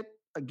Elliott,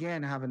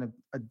 again, having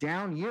a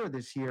down year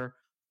this year.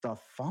 The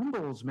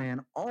fumbles,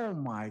 man. Oh,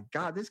 my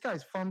God. This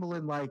guy's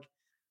fumbling like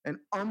an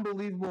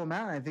unbelievable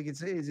amount. I think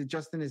is it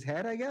just in his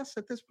head, I guess,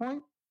 at this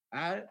point?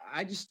 I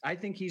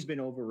think he's been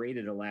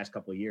overrated the last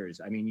couple of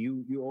years. I mean,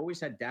 you always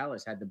had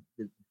Dallas had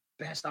the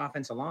best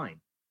offensive line,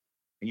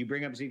 and you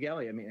bring up Zeke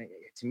Elliott. I mean,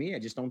 to me, I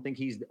just don't think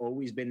he's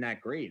always been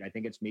that great. I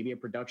think it's maybe a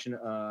production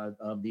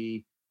of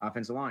the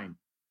offensive line.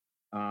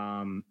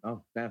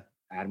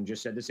 Adam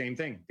just said the same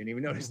thing. Didn't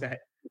even notice that.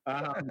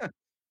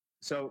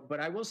 But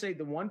I will say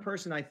the one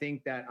person I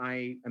think that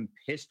I am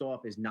pissed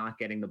off is not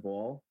getting the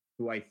ball,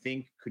 who I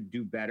think could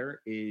do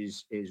better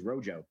is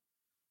Rojo,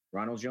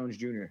 Ronald Jones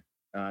Jr.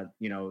 I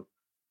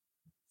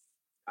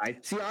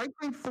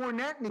think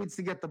Fournette needs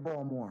to get the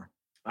ball more.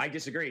 I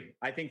disagree.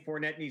 I think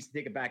Fournette needs to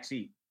take a back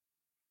seat.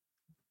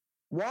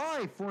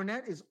 Why?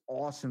 Fournette is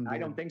awesome, dude. I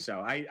don't think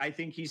so. I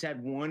think he's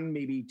had one,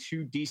 maybe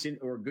 2 decent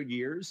or good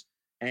years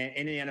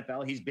in the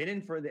NFL. He's been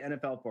in for the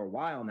NFL for a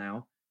while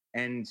now.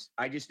 And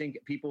I just think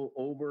people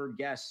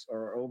overguess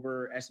or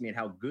overestimate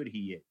how good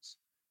he is.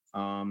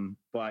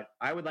 But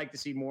I would like to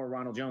see more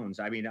Ronald Jones.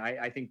 I mean,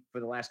 I think for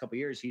the last couple of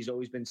years, he's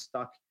always been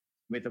stuck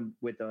with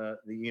the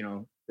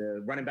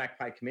running back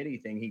by committee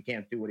thing. He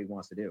can't do what he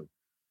wants to do.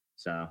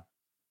 So,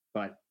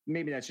 but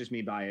maybe that's just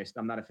me biased.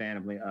 I'm not a fan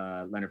of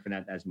Leonard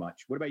Fournette as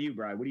much. What about you,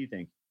 Brian? What do you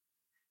think?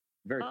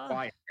 Very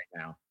quiet right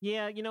now.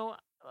 Yeah,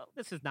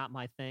 this is not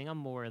my thing. I'm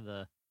more of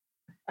the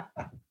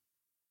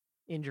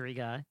injury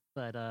guy,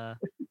 but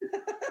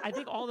I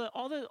think all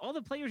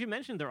the players you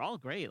mentioned, they're all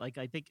great. Like,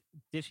 I think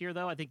this year,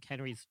 though, I think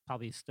Henry's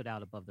probably stood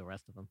out above the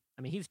rest of them.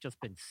 I mean, he's just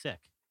been sick.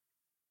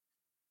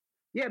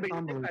 Yeah, but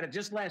think about it.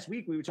 Just last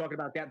week, we were talking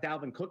about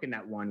Dalvin Cook in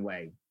that one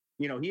way.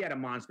 He had a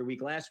monster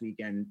week last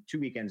weekend, 2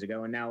 weekends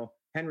ago, and now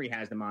Henry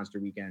has the monster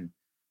weekend.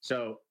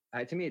 So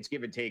to me, it's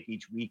give and take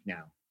each week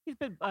now.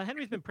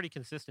 Henry's been pretty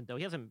consistent, though.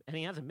 He hasn't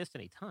missed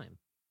any time.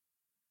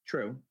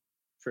 True.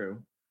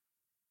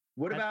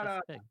 What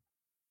about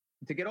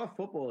to get off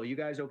football? Are you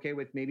guys okay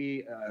with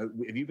maybe?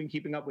 Have you been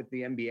keeping up with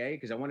the NBA?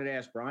 Because I wanted to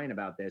ask Brian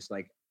about this.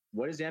 Like,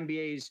 what is the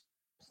NBA's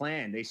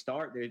plan?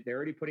 They're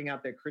already putting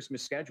out their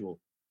Christmas schedule.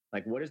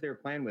 Like, what is their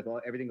plan with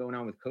everything going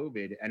on with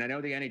COVID? And I know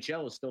the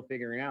NHL is still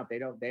figuring out.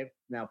 They've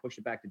now pushed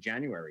it back to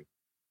January.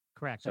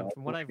 Correct. So,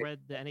 from what I've read,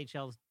 the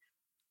NHL's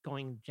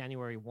going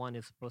January 1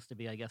 is supposed to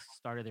be, I guess,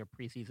 start of their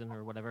preseason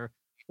or whatever.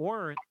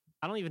 Or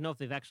I don't even know if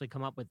they've actually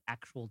come up with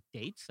actual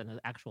dates and an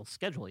actual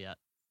schedule yet.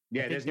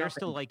 Yeah, they're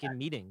still like in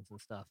meetings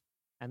and stuff.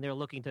 And they're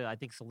looking to, I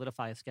think,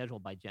 solidify a schedule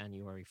by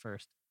January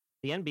 1st.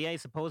 The NBA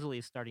supposedly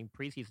is starting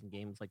preseason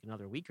games like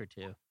another week or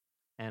two.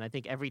 And I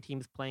think every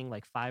team's playing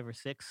like 5 or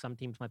 6. Some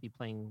teams might be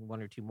playing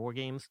 1 or 2 more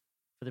games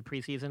for the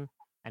preseason.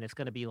 And it's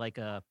going to be like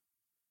I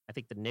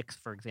think the Knicks,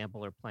 for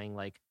example, are playing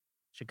like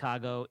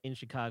Chicago,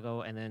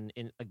 and then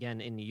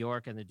again in New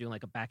York, and they're doing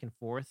like a back and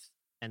forth.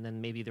 And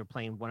then maybe they're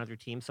playing one other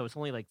team. So it's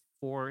only like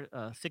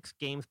 6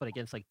 games, but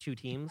against like 2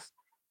 teams.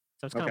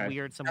 So it's kind of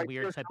weird, some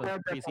weird type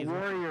of preseason. The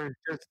Warriors,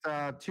 just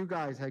 2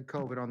 guys had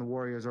COVID on the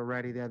Warriors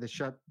already. They had to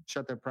shut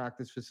their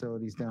practice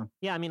facilities down.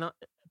 Yeah, I mean,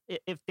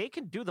 if they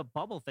can do the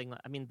bubble thing,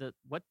 I mean, the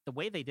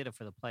way they did it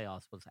for the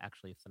playoffs was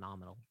actually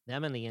phenomenal.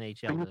 Them and the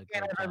NHL. But you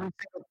can't have every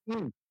single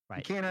team. Right.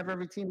 You can't have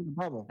every team in the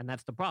bubble, and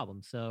that's the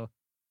problem. So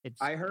it's.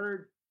 I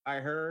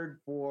heard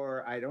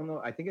for I don't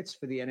know. I think it's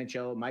for the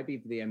NHL. It might be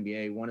for the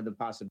NBA. One of the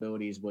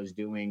possibilities was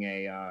doing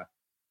a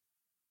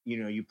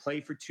you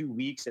play for 2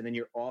 weeks and then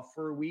you're off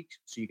for a week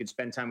so you can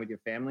spend time with your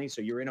family.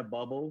 So you're in a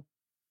bubble.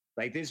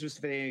 Like this was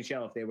for the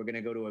NHL. If they were going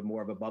to go to a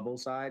more of a bubble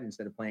side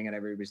instead of playing at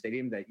every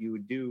stadium, that you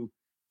would do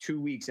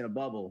 2 weeks in a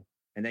bubble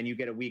and then you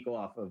get a week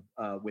off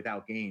of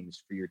without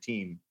games for your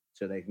team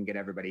so they can get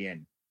everybody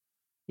in.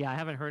 Yeah, I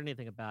haven't heard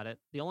anything about it.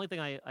 The only thing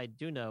I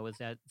do know is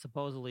that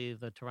supposedly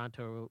the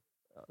Toronto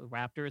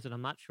Raptors, and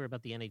I'm not sure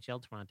about the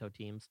NHL Toronto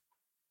teams,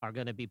 are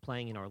going to be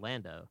playing in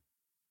Orlando.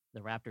 The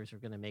Raptors are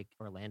going to make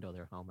Orlando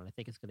their home, and I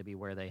think it's going to be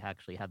where they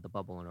actually had the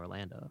bubble in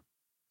Orlando.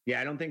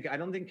 Yeah, I don't think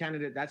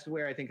Canada. That's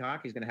where I think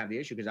hockey is going to have the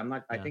issue because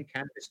I think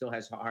Canada still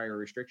has higher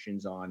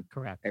restrictions on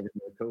everything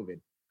with COVID.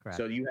 Correct.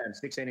 So you have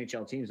 6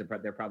 NHL teams that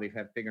they're probably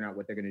figuring out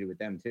what they're going to do with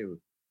them too.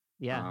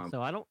 Yeah,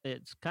 so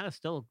it's kind of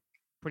still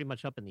pretty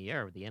much up in the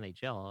air with the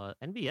NHL.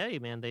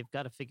 NBA, man, they've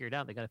got to figure it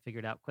out. They got to figure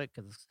it out quick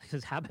because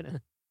it's happening.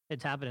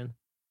 It's happening.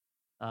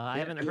 I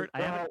haven't heard.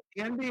 The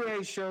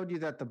NBA showed you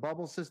that the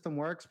bubble system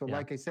works, but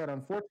like I said,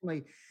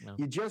 unfortunately,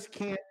 you just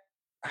can't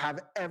have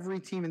every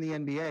team in the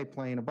NBA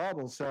playing a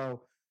bubble.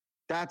 So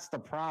that's the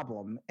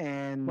problem.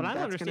 And what I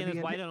don't understand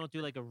is why they don't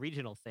do like a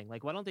regional thing.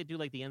 Like, why don't they do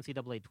like the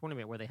NCAA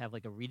tournament where they have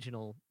like a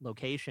regional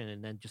location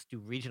and then just do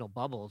regional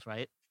bubbles,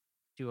 right?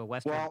 Do a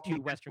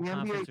two Western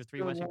Conference or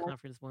 3 Western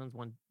Conference ones,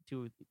 1,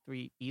 2,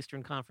 3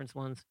 Eastern Conference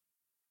ones.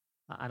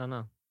 I don't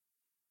know.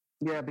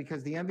 Yeah,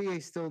 because the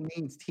NBA still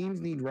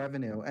teams need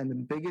revenue, and the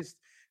biggest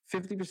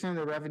 50% of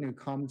the revenue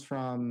comes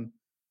from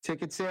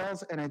ticket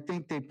sales, and I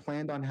think they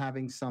planned on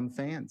having some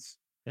fans.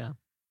 Yeah.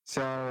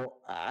 So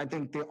I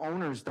think the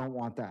owners don't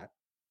want that.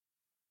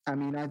 I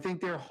mean, I think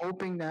they're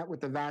hoping that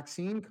with the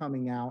vaccine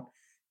coming out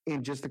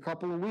in just a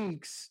couple of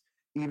weeks,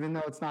 even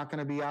though it's not going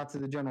to be out to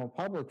the general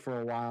public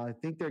for a while, I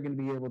think they're going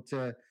to be able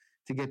to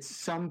get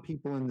some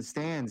people in the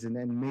stands and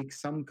then make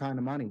some kind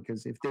of money.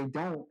 Because if they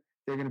don't,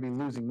 they're going to be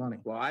losing money.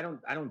 Well, I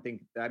don't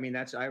think. I mean,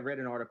 I read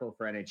an article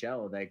for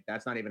NHL. Like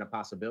that's not even a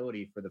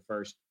possibility for the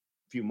first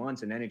few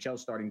months, and NHL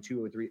starting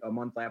 2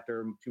 months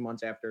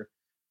after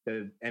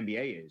the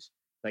NBA is.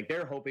 Like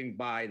they're hoping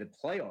by the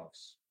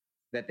playoffs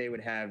that they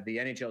would have the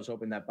NHL's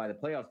hoping that by the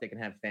playoffs they can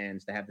have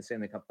fans to have the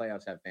Stanley Cup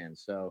playoffs have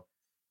fans. So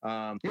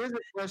here's a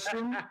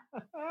question: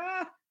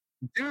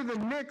 do the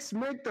Knicks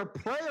make the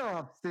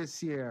playoffs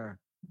this year?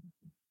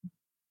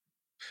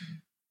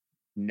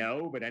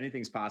 No, but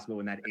anything's possible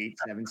in that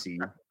 8-7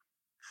 seed.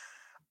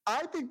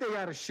 I think they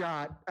got a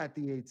shot at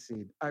the 8th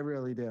seed. I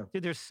really do.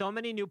 Dude, there's so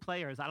many new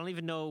players. I don't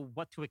even know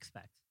what to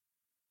expect.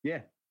 Yeah.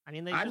 I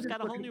mean, they just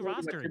got a whole new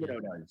roster.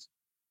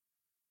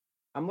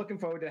 I'm looking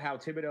forward to how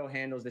Thibodeau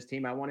handles this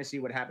team. I want to see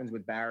what happens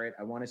with Barrett.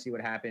 I want to see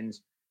what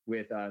happens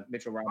with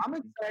Mitchell Robinson.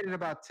 I'm excited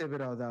about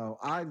Thibodeau, though.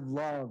 I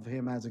love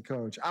him as a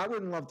coach. I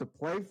wouldn't love to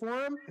play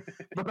for him,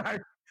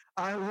 but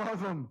I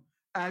love him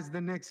as the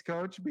Knicks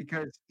coach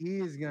because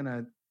he's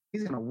gonna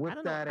whip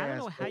that ass. I don't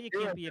know how you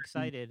can't be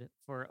excited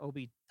for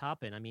Obi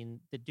Toppin. I mean,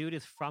 the dude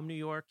is from New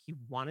York. He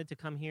wanted to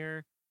come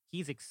here.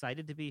 He's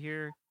excited to be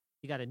here.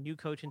 You got a new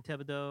coach in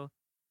Thibodeau.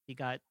 You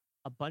got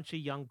a bunch of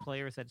young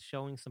players that's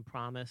showing some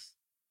promise.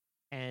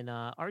 And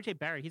RJ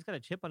Barrett, he's got a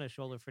chip on his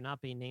shoulder for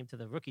not being named to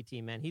the rookie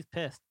team, man. He's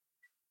pissed.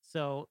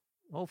 So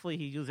hopefully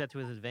he uses that to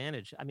his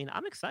advantage. I mean,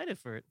 I'm excited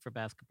for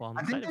basketball.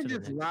 I think they're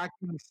just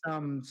lacking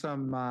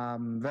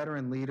some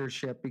veteran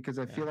leadership because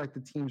I feel like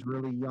the team's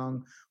really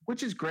young,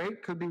 which is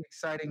great. Could be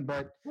exciting,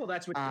 but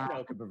that's what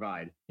Thibodeau can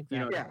provide.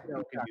 Exactly.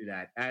 Thibodeau can do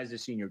that as a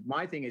senior.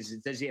 My thing is,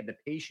 does he have the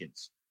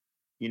patience,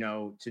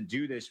 to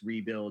do this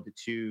rebuild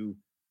to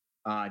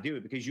do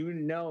it? Because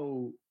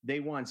they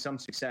want some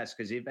success.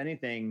 Because if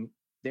anything,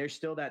 they're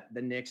still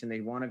the Knicks, and they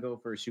want to go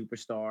for a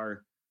superstar.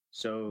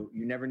 So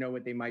you never know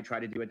what they might try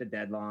to do at the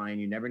deadline.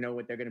 You never know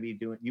what they're going to be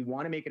doing. You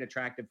want to make it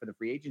attractive for the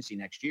free agency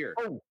next year.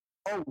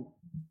 Oh,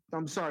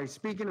 I'm sorry.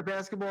 Speaking of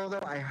basketball,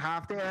 though, I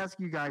have to ask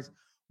you guys,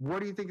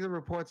 what do you think of the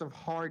reports of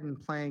Harden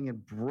playing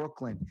in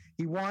Brooklyn?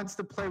 He wants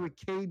to play with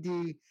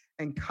KD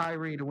and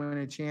Kyrie to win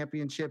a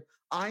championship.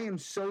 I am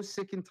so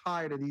sick and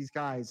tired of these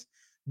guys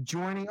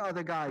joining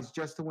other guys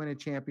just to win a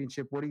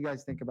championship. What do you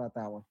guys think about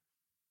that one?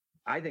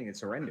 I think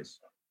it's horrendous.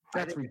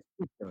 That's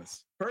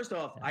ridiculous. First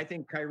off, I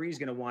think Kyrie's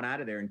going to want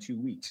out of there in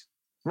 2 weeks.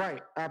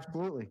 Right.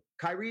 Absolutely.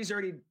 Kyrie's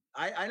already –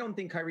 I don't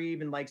think Kyrie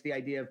even likes the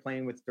idea of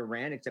playing with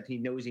Durant, except he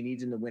knows he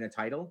needs him to win a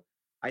title.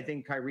 I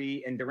think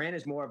Kyrie – and Durant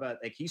is more of a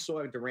 – like he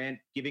saw Durant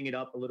giving it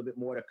up a little bit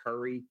more to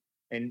Curry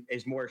and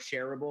is more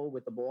shareable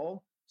with the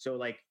ball. So,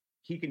 like,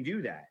 he can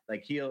do that.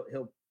 Like, he'll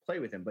play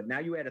with him. But now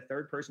you add a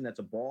third person that's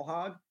a ball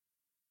hog.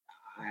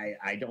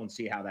 I don't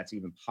see how that's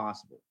even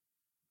possible.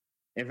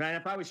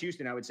 If I was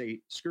Houston, I would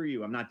say, screw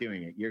you. I'm not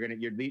doing it.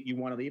 You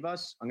want to leave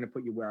us? I'm going to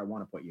put you where I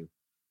want to put you.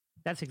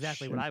 That's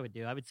exactly what I would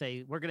do. I would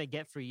say, we're going to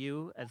get for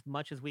you as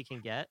much as we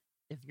can get.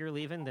 If you're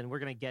leaving, then we're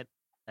going to get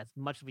as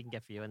much as we can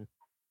get for you. And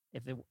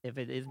if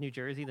it is New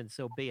Jersey, then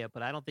so be it.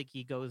 But I don't think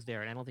he goes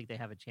there. And I don't think they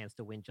have a chance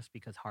to win just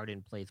because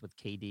Harden plays with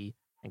KD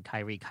and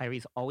Kyrie.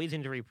 Kyrie's always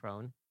injury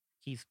prone.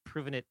 He's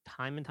proven it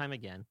time and time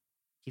again.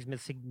 He's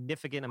missed a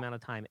significant amount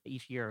of time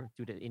each year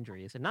due to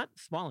injuries, and not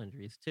small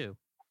injuries too.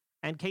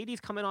 And KD's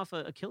coming off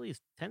an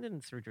Achilles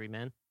tendon surgery,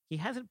 man. He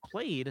hasn't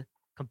played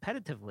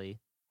competitively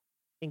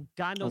in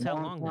God knows how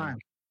long now.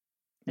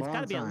 It's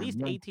got to be at least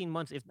 18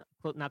 months, if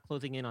not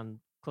closing in on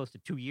close to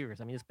 2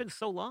 years. I mean, it's been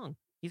so long.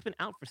 He's been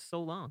out for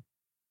so long.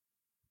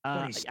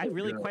 I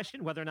really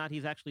question whether or not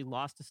he's actually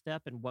lost a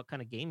step and what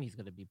kind of game he's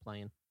going to be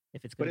playing.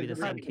 If it's going to be the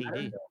same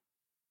KD.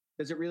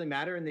 Does it really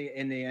matter in the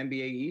NBA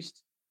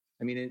East?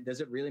 I mean,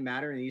 does it really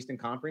matter in the Eastern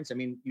Conference? I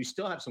mean, you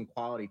still have some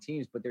quality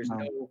teams, but there's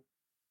no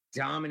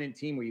dominant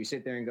team where you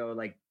sit there and go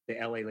like the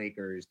LA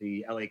Lakers,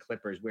 the LA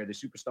Clippers, where the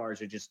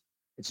superstars are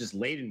it's just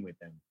laden with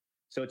them.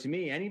 So to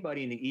me,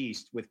 anybody in the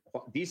East with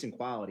decent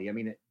quality, I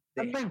mean,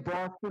 I think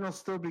Boston will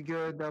still be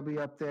good. They'll be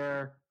up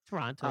there.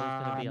 Toronto's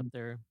going to be up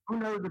there. Who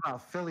knows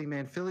about Philly,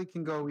 man? Philly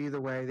can go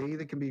either way. They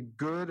either can be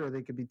good or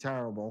they could be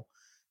terrible.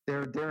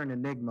 They're an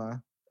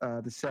enigma,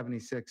 the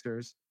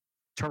 76ers.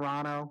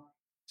 Toronto,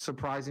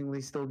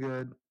 surprisingly still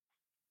good.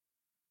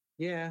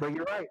 Yeah. But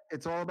you're right.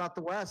 It's all about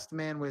the West,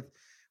 man.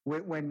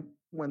 When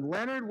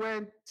Leonard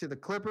went to the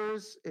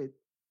Clippers,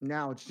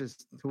 now it's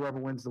just whoever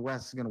wins the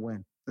West is going to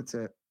win. That's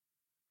it.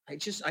 I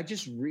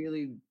just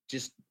really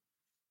just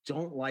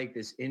don't like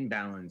this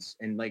imbalance.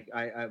 And like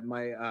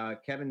my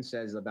Kevin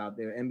says about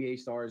the NBA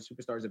stars,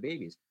 superstars are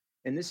babies.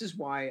 And this is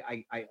why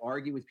I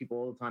argue with people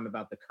all the time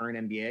about the current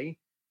NBA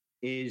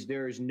is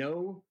there's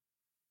no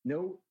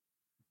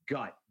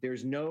gut.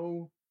 There's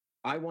no,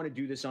 I want to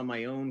do this on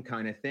my own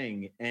kind of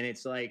thing. And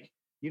it's like,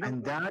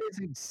 and that is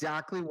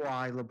exactly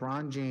why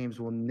LeBron James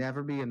will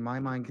never be, in my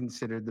mind,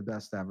 considered the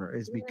best ever,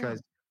 is because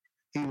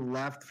he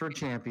left for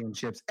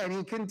championships and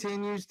he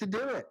continues to do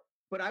it.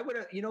 But I would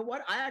have, you know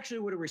what? I actually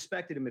would have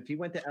respected him if he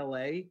went to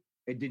LA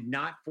and did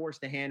not force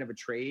the hand of a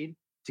trade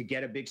to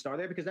get a big star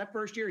there, because that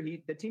first year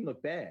the team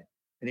looked bad.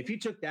 And if you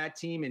took that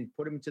team and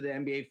put him to the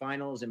NBA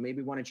finals and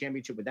maybe won a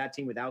championship with that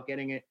team without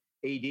getting it,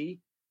 AD,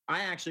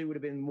 I actually would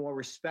have been more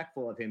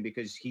respectful of him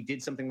because he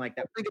did something like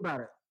that. Think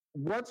about it.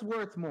 What's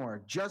worth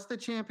more, just a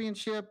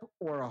championship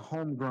or a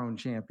homegrown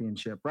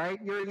championship, right?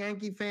 You're a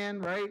Yankee fan,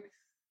 right?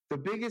 The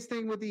biggest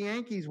thing with the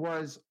Yankees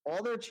was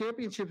all their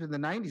championships in the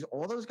 90s,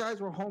 all those guys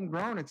were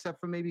homegrown except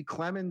for maybe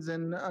Clemens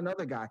and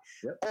another guy.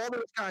 Yep. All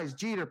those guys,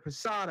 Jeter,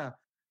 Posada,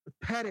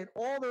 Pettit,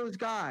 all those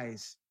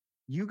guys,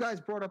 you guys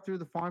brought up through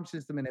the farm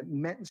system, and it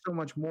meant so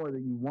much more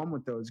that you won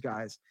with those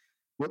guys.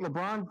 What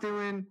LeBron's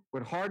doing,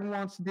 what Harden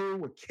wants to do,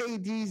 what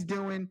KD's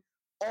doing,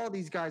 all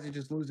these guys are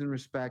just losing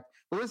respect.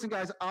 But listen,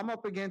 guys, I'm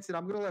up against it.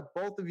 I'm going to let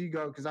both of you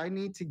go because I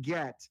need to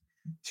get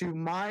to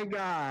my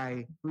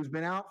guy who's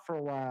been out for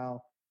a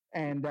while.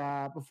 And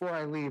before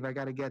I leave, I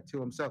got to get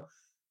to him. So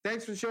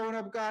thanks for showing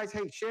up, guys.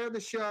 Hey, share the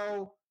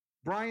show.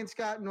 Brian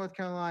Scott in North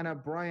Carolina,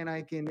 Brian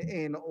Eichen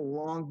in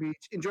Long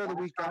Beach. Enjoy the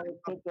week, guys.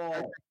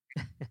 Football.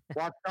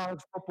 Watch college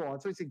football.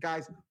 That's what I said,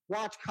 guys.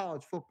 Watch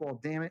college football,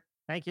 damn it.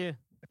 Thank you.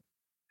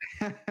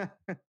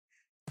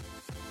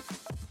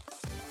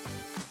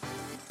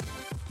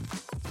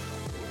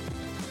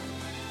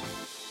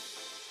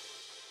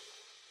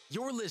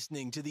 You're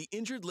listening to the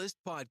Injured List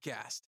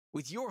Podcast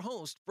with your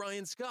host,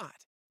 Brian Scott,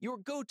 your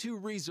go-to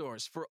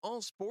resource for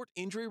all sport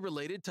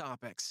injury-related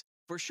topics.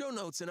 For show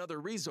notes and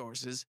other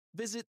resources,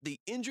 visit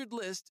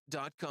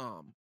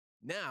theinjuredlist.com.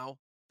 Now,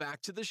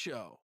 back to the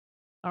show.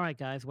 All right,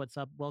 guys, what's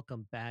up?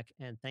 Welcome back,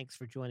 and thanks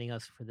for joining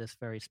us for this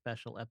very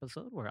special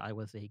episode where I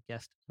was a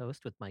guest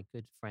host with my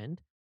good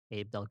friend,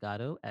 Abe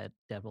Delgado, at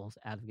Devil's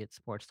Advocate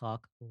Sports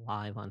Talk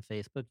live on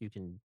Facebook. You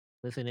can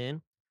listen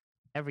in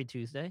every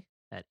Tuesday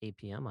at 8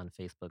 p.m. on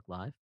Facebook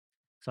Live.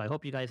 So I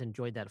hope you guys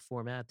enjoyed that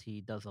format.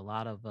 He does a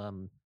lot of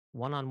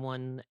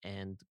one-on-one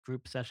and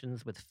group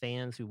sessions with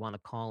fans who want to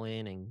call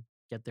in and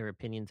get their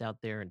opinions out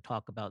there and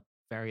talk about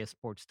various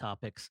sports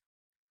topics.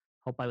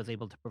 Hope I was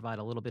able to provide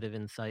a little bit of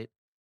insight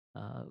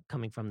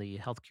coming from the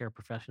healthcare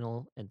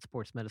professional and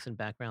sports medicine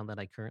background that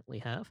I currently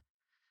have.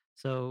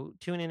 So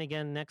tune in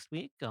again next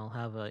week. I'll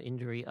have an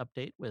injury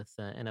update with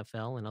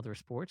NFL and other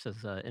sports as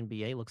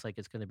NBA looks like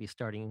it's going to be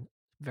starting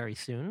very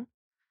soon.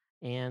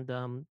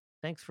 And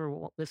thanks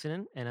for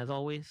listening. And as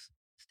always,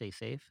 stay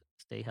safe,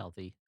 stay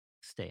healthy,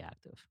 stay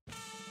active.